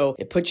fluffy, so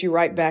it puts you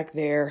right back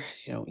there,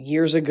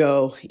 years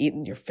ago,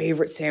 eating your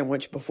favorite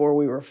sandwich before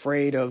we were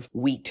afraid of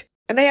wheat.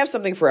 And they have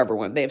something for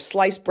everyone. They have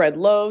sliced bread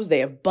loaves, they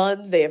have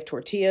buns, they have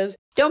tortillas.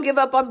 Don't give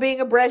up on being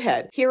a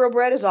breadhead. Hero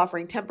Bread is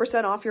offering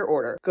 10% off your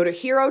order. Go to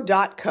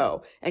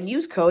hero.co and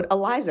use code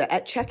ELIZA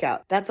at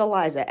checkout. That's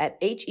ELIZA at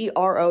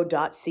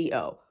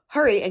HERO.co.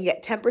 Hurry and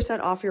get 10%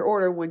 off your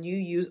order when you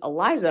use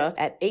ELIZA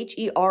at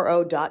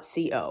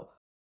HERO.co.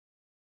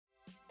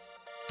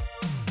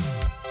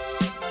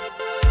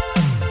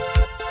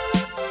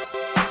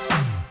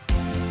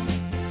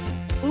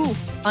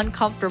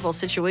 Uncomfortable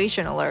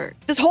situation alert.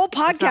 This whole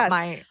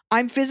podcast,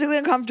 I'm physically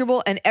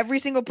uncomfortable, and every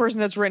single person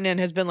that's written in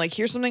has been like,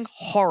 here's something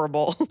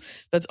horrible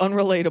that's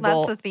unrelatable.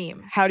 That's the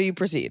theme. How do you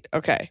proceed?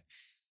 Okay.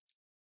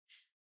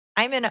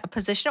 I'm in a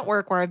position at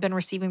work where I've been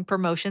receiving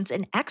promotions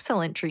and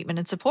excellent treatment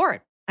and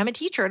support. I'm a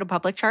teacher at a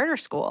public charter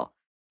school.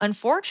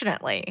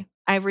 Unfortunately,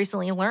 I've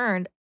recently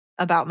learned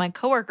about my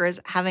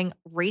coworkers having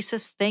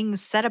racist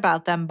things said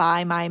about them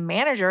by my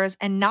managers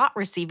and not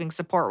receiving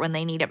support when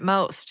they need it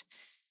most.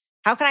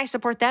 How can I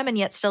support them and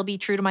yet still be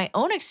true to my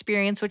own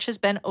experience, which has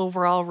been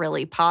overall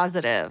really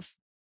positive?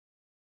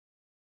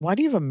 Why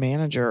do you have a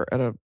manager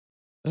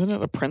isn't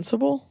it a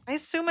principal? I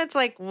assume it's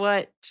like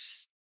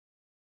just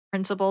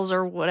principals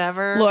or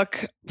whatever.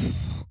 Look,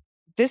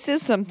 this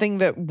is something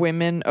that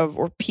women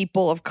or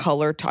people of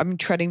color, I'm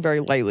treading very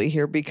lightly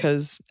here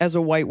because as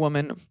a white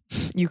woman,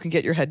 you can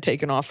get your head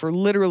taken off for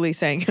literally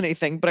saying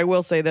anything. But I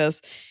will say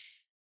this.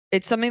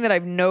 It's something that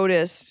I've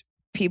noticed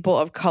people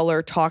of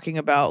color talking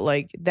about,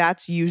 like,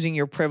 that's using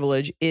your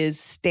privilege, is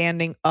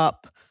standing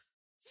up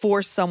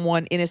for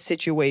someone in a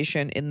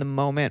situation in the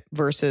moment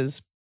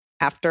versus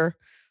after,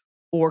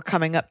 or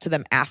coming up to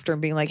them after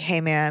and being like,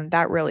 hey man,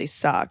 that really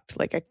sucked.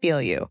 Like, I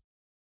feel you.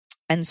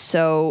 And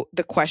so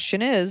the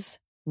question is,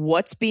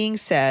 what's being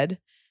said?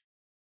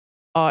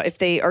 If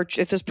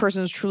this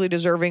person is truly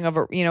deserving of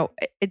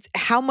it's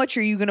how much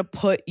are you going to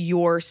put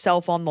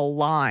yourself on the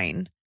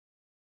line?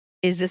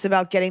 Is this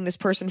about getting this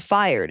person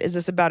fired? Is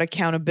this about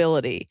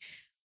accountability?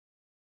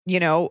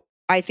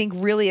 I think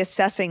really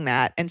assessing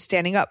that and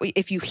standing up.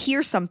 If you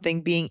hear something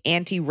being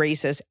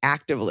anti-racist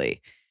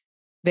actively,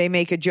 they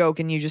make a joke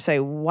and you just say,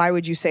 why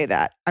would you say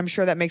that? I'm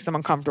sure that makes them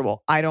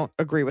uncomfortable. I don't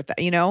agree with that,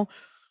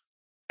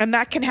 And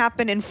that can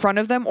happen in front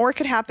of them, or it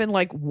could happen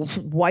like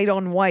white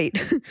on white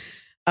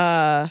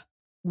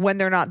when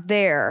they're not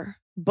there,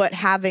 but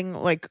having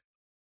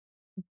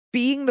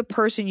being the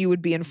person you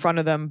would be in front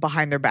of them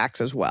behind their backs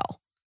as well.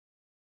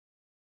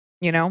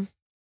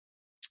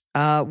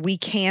 We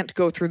can't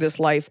go through this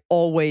life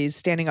always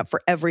standing up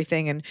for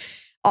everything. And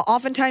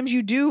oftentimes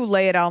you do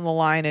lay it on the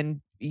line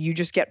and you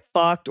just get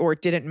fucked, or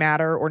it didn't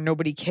matter, or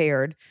nobody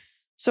cared.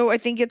 So I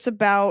think it's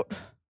about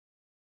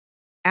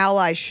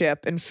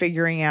allyship and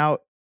figuring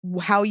out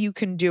how you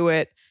can do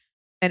it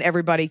and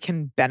everybody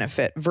can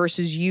benefit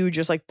versus you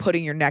just like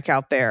putting your neck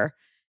out there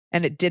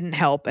and it didn't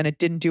help and it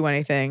didn't do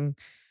anything.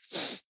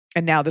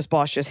 And now this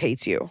boss just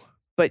hates you.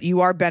 But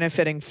you are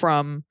benefiting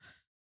from,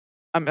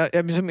 I'm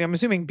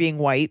assuming being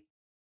white,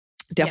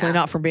 definitely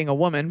not from being a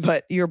woman,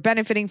 but you're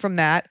benefiting from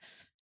that.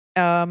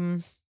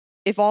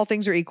 If all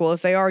things are equal,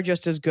 if they are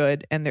just as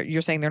good and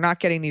you're saying they're not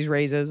getting these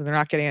raises and they're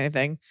not getting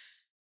anything,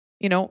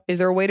 you know, is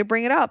there a way to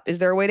bring it up? Is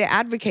there a way to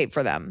advocate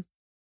for them?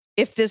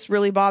 If this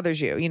really bothers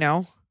you, you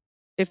know,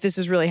 if this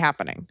is really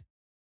happening,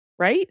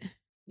 right?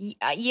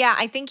 Yeah,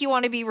 I think you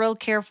want to be real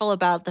careful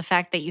about the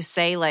fact that you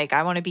say, like,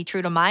 I want to be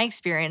true to my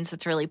experience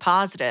that's really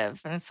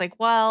positive. And it's like,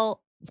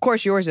 well, of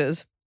course yours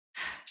is.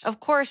 Of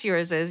course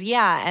yours is.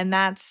 Yeah. And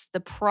that's the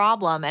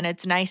problem. And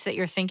it's nice that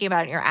you're thinking about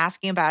it and you're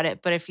asking about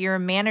it. But if your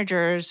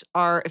managers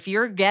if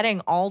you're getting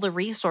all the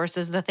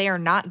resources that they are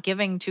not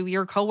giving to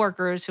your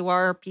coworkers who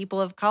are people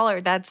of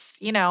color, that's,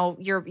 you know,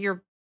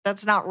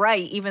 that's not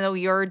right, even though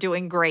you're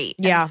doing great.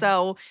 Yeah. And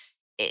so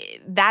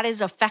that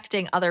is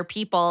affecting other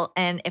people.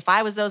 And if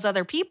I was those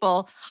other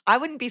people, I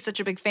wouldn't be such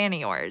a big fan of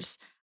yours.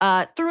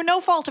 Through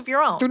no fault of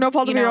your own. Through no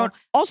fault of your own.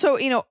 Also,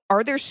 you know,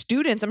 are there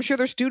students? I'm sure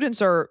their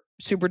students are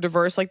super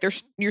diverse. Like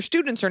your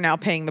students are now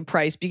paying the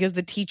price because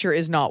the teacher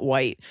is not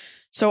white.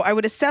 So I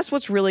would assess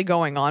what's really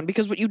going on,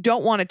 because what you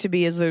don't want it to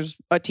be is there's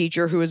a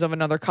teacher who is of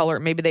another color.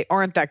 Maybe they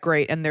aren't that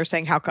great and they're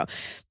saying how come.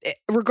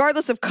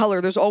 Regardless of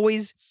color, there's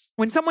always,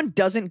 when someone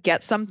doesn't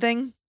get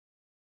something,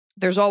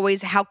 there's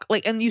always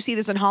and you see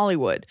this in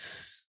Hollywood.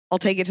 I'll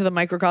take it to the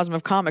microcosm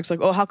of comics.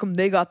 Like, oh, how come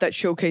they got that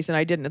showcase and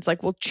I didn't? It's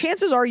like, well,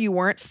 chances are you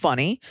weren't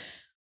funny.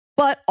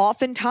 But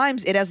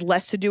oftentimes it has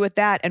less to do with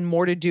that and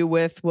more to do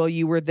with, well,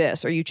 you were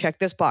this, or you checked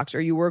this box,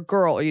 or you were a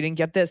girl, or you didn't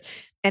get this.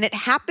 And it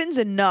happens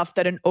enough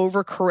that an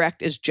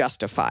overcorrect is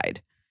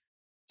justified.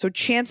 So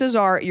chances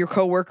are your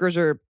coworkers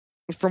are,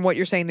 from what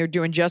you're saying, they're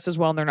doing just as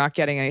well and they're not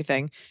getting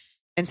anything.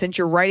 And since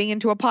you're writing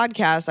into a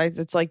podcast,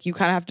 it's like you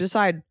kind of have to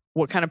decide,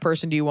 what kind of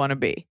person do you want to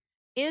be?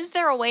 Is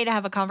there a way to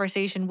have a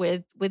conversation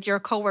with your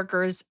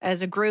coworkers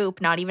as a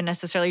group, not even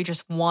necessarily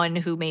just one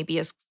who maybe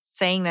is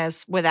saying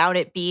this, without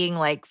it being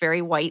like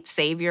very white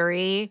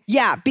saviory?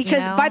 Yeah,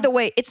 because by the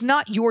way, it's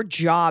not your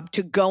job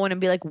to go in and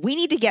be like, we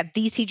need to get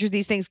these teachers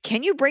these things.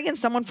 Can you bring in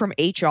someone from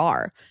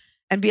HR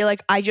and be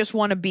like, I just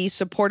want to be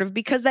supportive?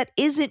 Because that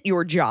isn't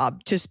your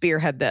job to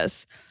spearhead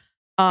this.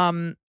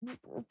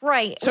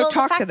 Right. So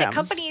talk to them.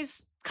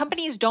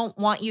 Companies don't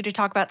want you to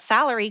talk about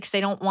salary because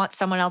they don't want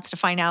someone else to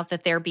find out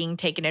that they're being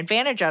taken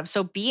advantage of.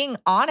 So being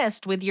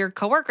honest with your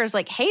coworkers,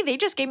 like, hey, they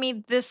just gave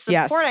me this support.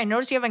 Yes. I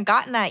noticed you haven't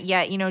gotten that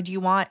yet. You know, do you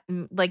want,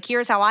 like,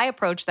 here's how I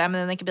approach them.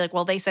 And then they can be like,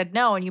 well, they said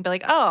no. And you'd be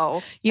like,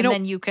 oh,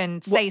 then you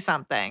can say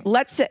something.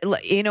 Let's say,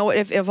 you know,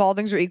 if all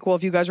things are equal,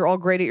 if you guys are all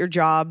great at your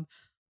job,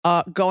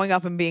 going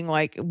up and being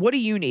like, what do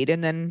you need?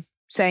 And then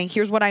saying,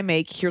 here's what I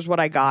make. Here's what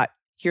I got.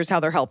 Here's how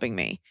they're helping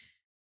me.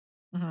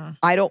 Mm-hmm.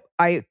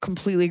 I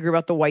completely agree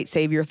about the white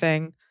savior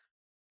thing.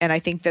 And I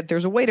think that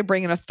there's a way to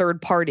bring in a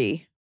third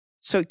party.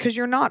 So, because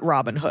you're not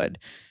Robin Hood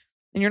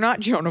and you're not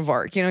Joan of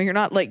Arc, you know, you're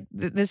not like,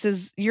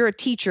 you're a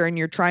teacher and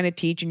you're trying to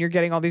teach and you're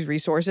getting all these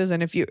resources.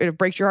 And if it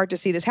breaks your heart to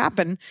see this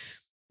happen,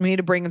 we need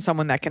to bring in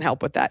someone that can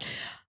help with that.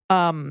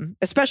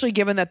 Especially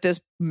given that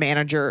this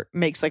manager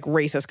makes like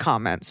racist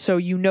comments. So,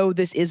 you know,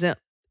 it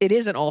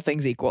isn't all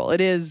things equal. It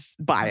is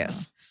bias.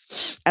 Mm-hmm.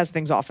 As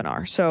things often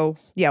are. So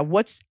yeah,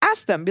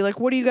 ask them, be like,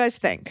 what do you guys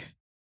think?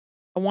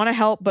 I want to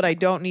help, but I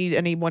don't need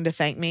anyone to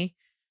thank me.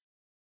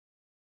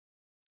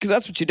 Because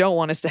that's what you don't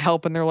want, is to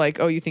help. And they're like,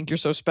 oh, you think you're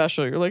so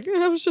special. You're like,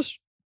 I was just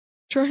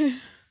trying.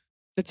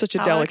 It's such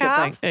a delicate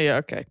thing. Yeah,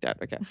 okay.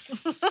 Okay.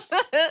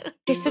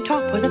 It's a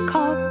talk with a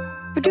cob.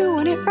 We're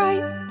doing it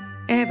right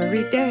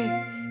every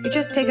day. You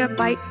just take a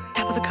bite,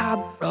 top of the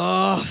cob.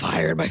 Oh,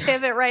 fired by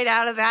pivot right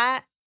out of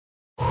that.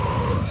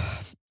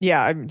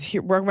 Yeah, I'm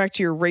here. Welcome back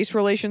to your race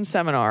relations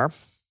seminar,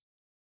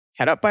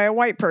 head up by a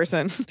white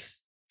person.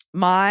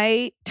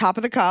 My top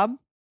of the cob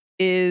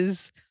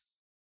is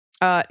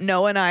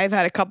Noah and I have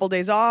had a couple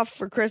days off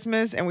for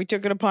Christmas, and we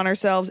took it upon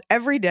ourselves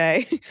every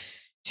day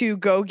to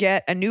go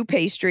get a new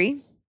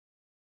pastry.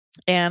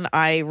 And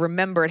I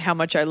remembered how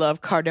much I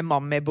love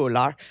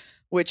kardemummebollar,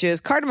 which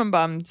is cardamom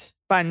buns,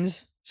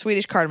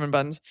 Swedish cardamom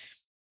buns.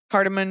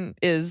 Cardamom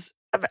is,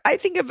 I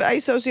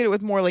associate it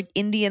with more like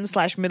Indian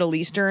 / Middle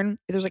Eastern.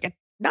 There's like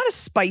not a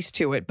spice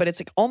to it, but it's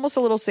like almost a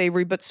little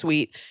savory but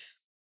sweet.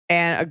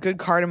 And a good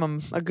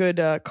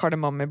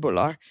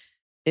kardemummebollar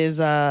is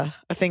a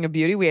thing of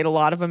beauty. We ate a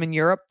lot of them in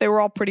Europe. They were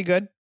all pretty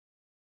good.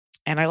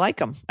 And I like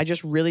them. I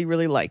just really,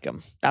 really like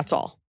them. That's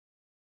all.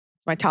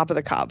 My top of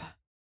the cob.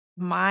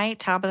 My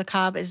top of the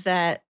cob is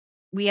that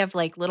we have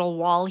like little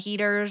wall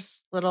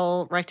heaters,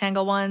 little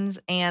rectangle ones.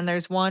 And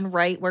there's one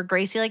right where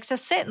Gracie likes to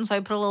sit. And so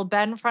I put a little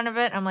bed in front of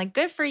it. I'm like,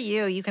 good for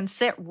you. You can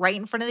sit right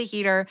in front of the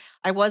heater.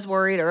 I was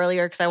worried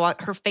earlier because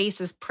her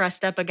face is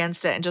pressed up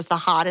against it and just the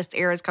hottest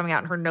air is coming out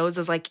and her nose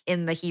is like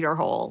in the heater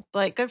hole.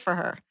 But good for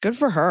her. Good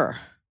for her.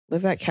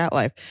 Live that cat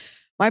life.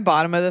 My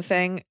bottom of the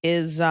thing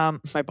is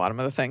my bottom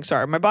of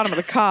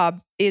the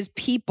cob is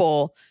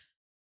people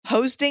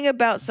posting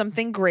about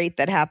something great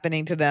that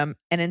happening to them,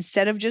 and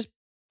instead of just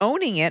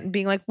owning it and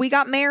being like, we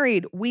got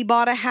married, we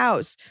bought a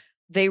house,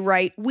 they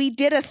write, we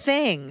did a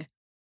thing.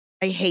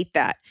 I hate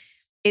that.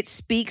 It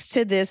speaks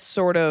to this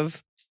sort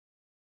of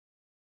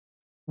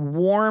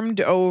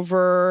warmed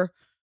over,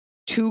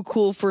 too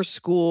cool for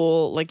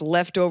school, like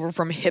leftover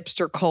from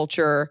hipster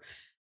culture.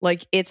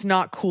 Like, it's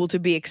not cool to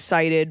be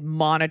excited,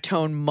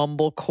 monotone,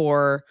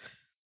 mumblecore,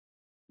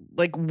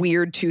 like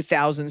weird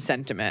 2000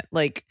 sentiment.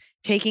 Like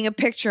taking a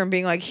picture and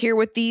being like, here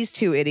with these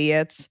two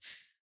idiots,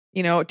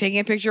 you know, taking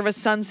a picture of a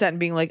sunset and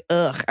being like,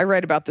 ugh, I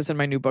write about this in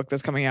my new book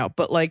that's coming out.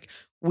 But like,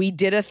 we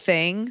did a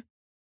thing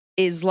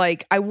is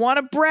like, I want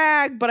to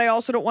brag, but I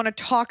also don't want to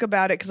talk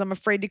about it because I'm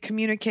afraid to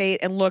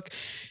communicate and look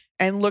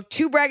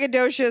too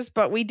braggadocious,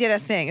 but we did a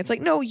thing. It's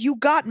like, no, you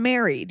got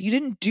married. You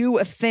didn't do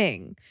a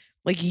thing.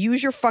 Like,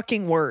 use your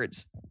fucking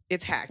words.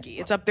 It's hacky.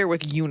 It's up there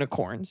with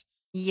unicorns.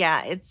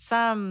 Yeah, it's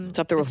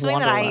up there with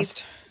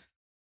Wanderlust.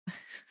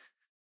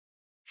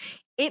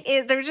 It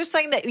is. They're just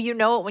saying that you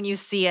know it when you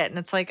see it, and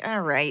it's like,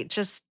 all right,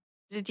 just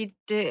did you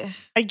do?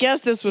 I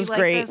guess this was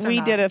great. This we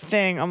not? did a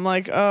thing. I'm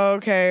like, oh,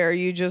 okay. Are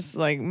you just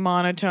like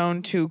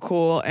monotone, too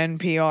cool,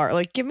 NPR?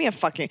 Like, give me a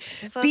fucking.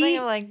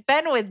 I'm like,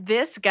 been with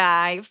this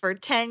guy for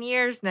 10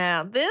 years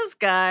now. This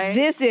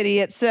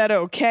idiot said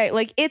okay.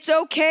 Like, it's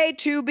okay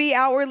to be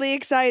outwardly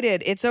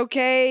excited. It's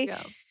okay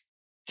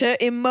to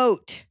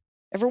emote.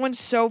 Everyone's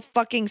so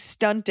fucking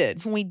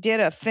stunted. We did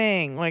a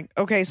thing. Like,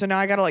 okay, so now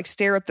I gotta like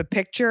stare at the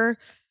picture.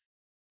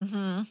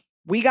 Mm-hmm.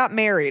 We got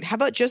married. How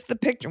about just the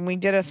picture? We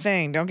did a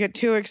thing. Don't get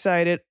too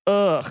excited.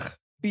 Ugh,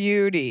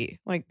 beauty.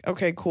 Like,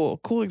 okay, cool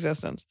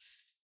existence.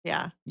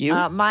 Yeah. You?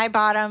 My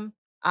bottom.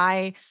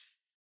 I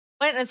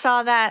went and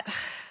saw that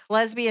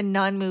lesbian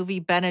nun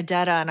movie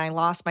Benedetta, and I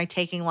lost my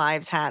Taking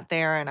Lives hat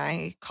there, and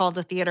I called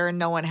the theater and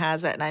no one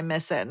has it, and I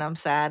miss it, and I'm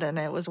sad, and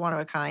it was one of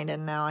a kind,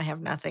 and now I have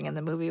nothing, and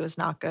the movie was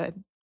not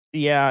good.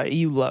 Yeah,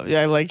 you love it.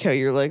 I like how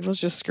you're like, let's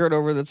just skirt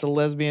over that's a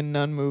lesbian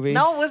nun movie.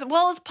 No, it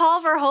was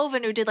Paul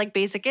Verhoeven who did like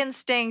Basic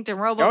Instinct and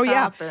RoboCop. Oh,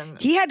 yeah.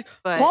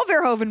 Paul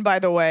Verhoeven, by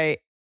the way,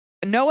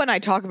 Noah and I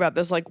talk about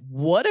this, like,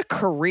 what a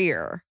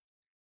career.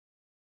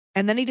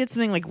 And then he did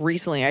something like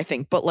recently, I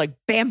think, but like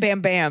bam,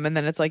 bam, bam. And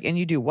then it's like, and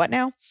you do what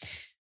now?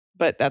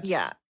 But that's,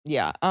 yeah.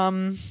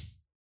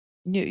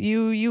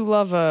 You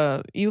love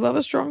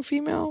a strong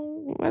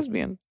female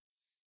lesbian.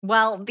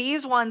 Well,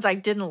 these ones I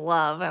didn't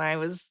love, and I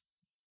was.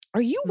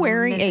 Are you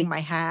wearing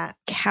my hat?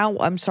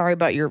 I'm sorry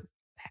that you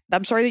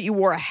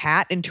wore a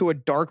hat into a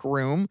dark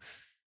room.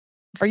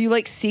 Are you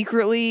like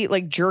secretly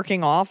like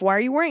jerking off? Why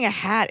are you wearing a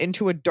hat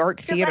into a dark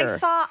theater?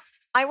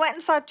 I went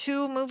and saw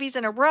 2 movies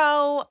in a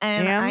row,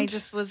 and I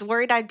just was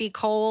worried I'd be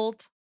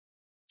cold.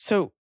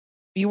 So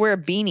you wear a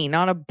beanie,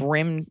 not a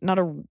brim, not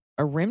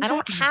a rim. I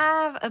don't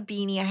have a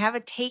beanie. I have a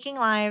Taking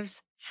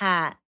Lives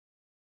hat.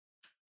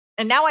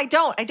 And now I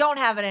don't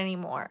have it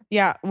anymore.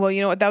 Yeah. Well, you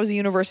know what? That was the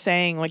universe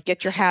saying, like,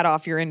 get your hat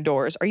off, you're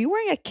indoors. Are you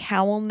wearing a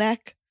cowl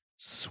neck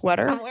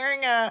sweater? I'm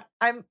wearing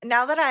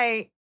now that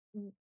I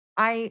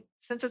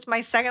since it's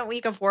my second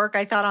week of work,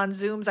 I thought on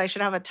Zooms I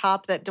should have a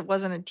top that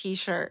wasn't a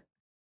t-shirt.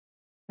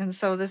 And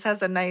so this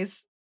has a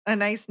nice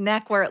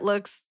neck where it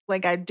looks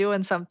like I'm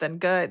doing something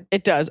good.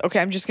 It does. Okay.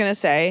 I'm just going to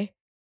say,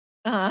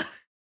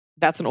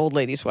 that's an old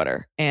lady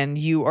sweater, and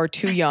you are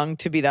too young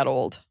to be that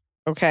old.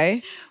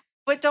 Okay.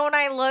 But don't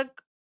I look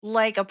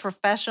like a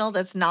professional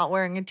that's not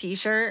wearing a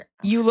t-shirt?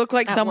 You look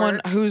like someone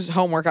whose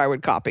homework I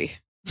would copy.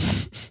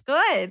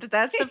 Good.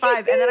 That's the vibe.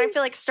 And then I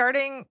feel like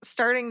starting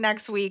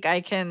next week, I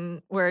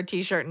can wear a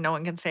t-shirt and no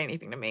one can say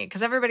anything to me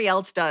because everybody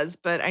else does.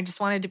 But I just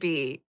wanted to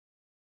be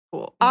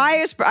cool. I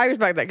respect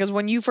that because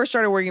when you first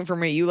started working for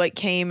me, you like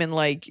came in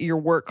like your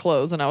work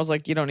clothes, and I was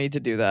like, you don't need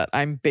to do that.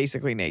 I'm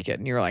basically naked,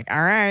 and you're like,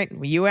 all right,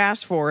 you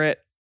asked for it.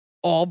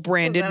 All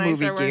branded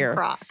movie gear,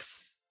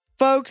 Crocs.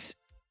 Folks.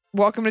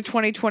 Welcome to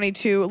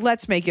 2022.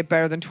 Let's make it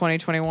better than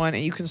 2021.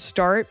 And you can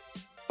start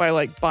by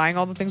like buying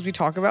all the things we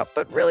talk about,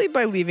 but really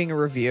by leaving a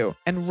review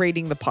and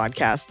rating the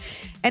podcast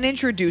and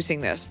introducing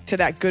this to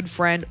that good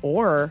friend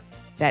or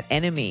that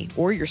enemy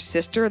or your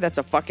sister that's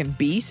a fucking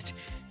beast.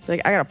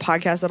 Like, I got a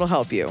podcast that'll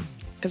help you.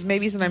 Because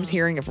maybe sometimes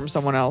hearing it from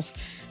someone else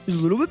is a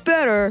little bit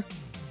better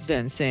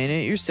than saying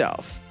it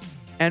yourself.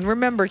 And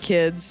remember,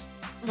 kids.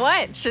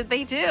 What should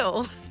they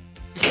do?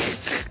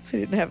 I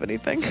didn't have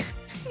anything.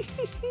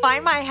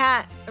 Find my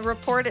hat,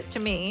 report it to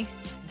me.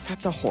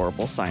 That's a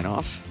horrible sign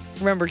off.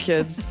 Remember,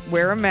 kids,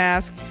 wear a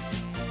mask,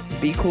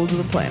 be cool to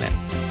the planet.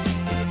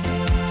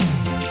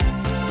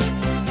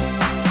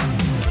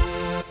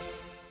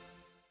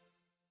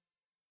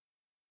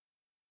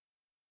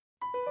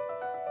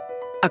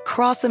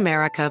 Across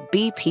America,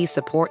 BP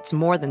supports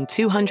more than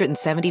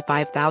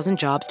 275,000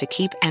 jobs to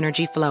keep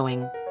energy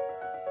flowing.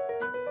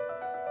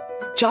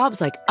 Jobs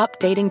like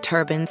updating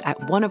turbines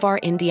at one of our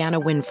Indiana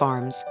wind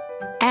farms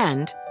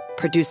and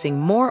producing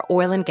more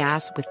oil and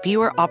gas with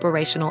fewer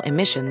operational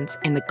emissions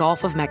in the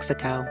Gulf of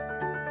Mexico.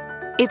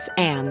 It's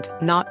and,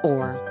 not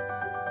or.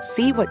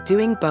 See what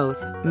doing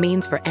both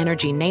means for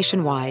energy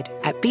nationwide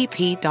at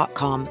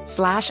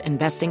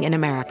bp.com/investing in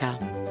America.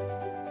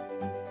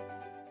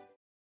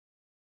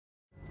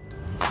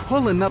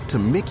 Pulling up to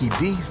Mickey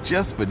D's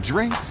just for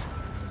drinks?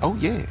 Oh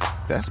yeah,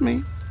 that's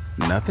me.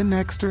 Nothing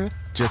extra,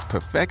 just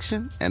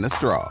perfection and a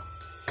straw.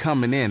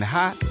 Coming in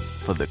hot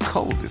for the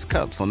coldest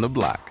cups on the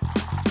block.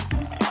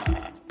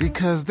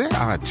 Because there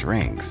are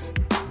drinks.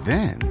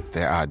 Then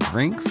there are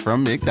drinks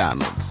from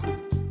McDonald's.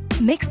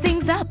 Mix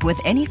things up with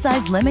any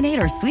size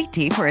lemonade or sweet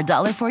tea for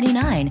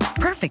 $1.49.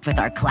 Perfect with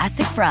our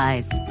classic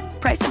fries.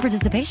 Price and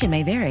participation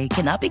may vary.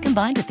 Cannot be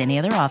combined with any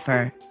other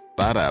offer.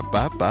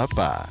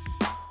 Ba-da-ba-ba-ba.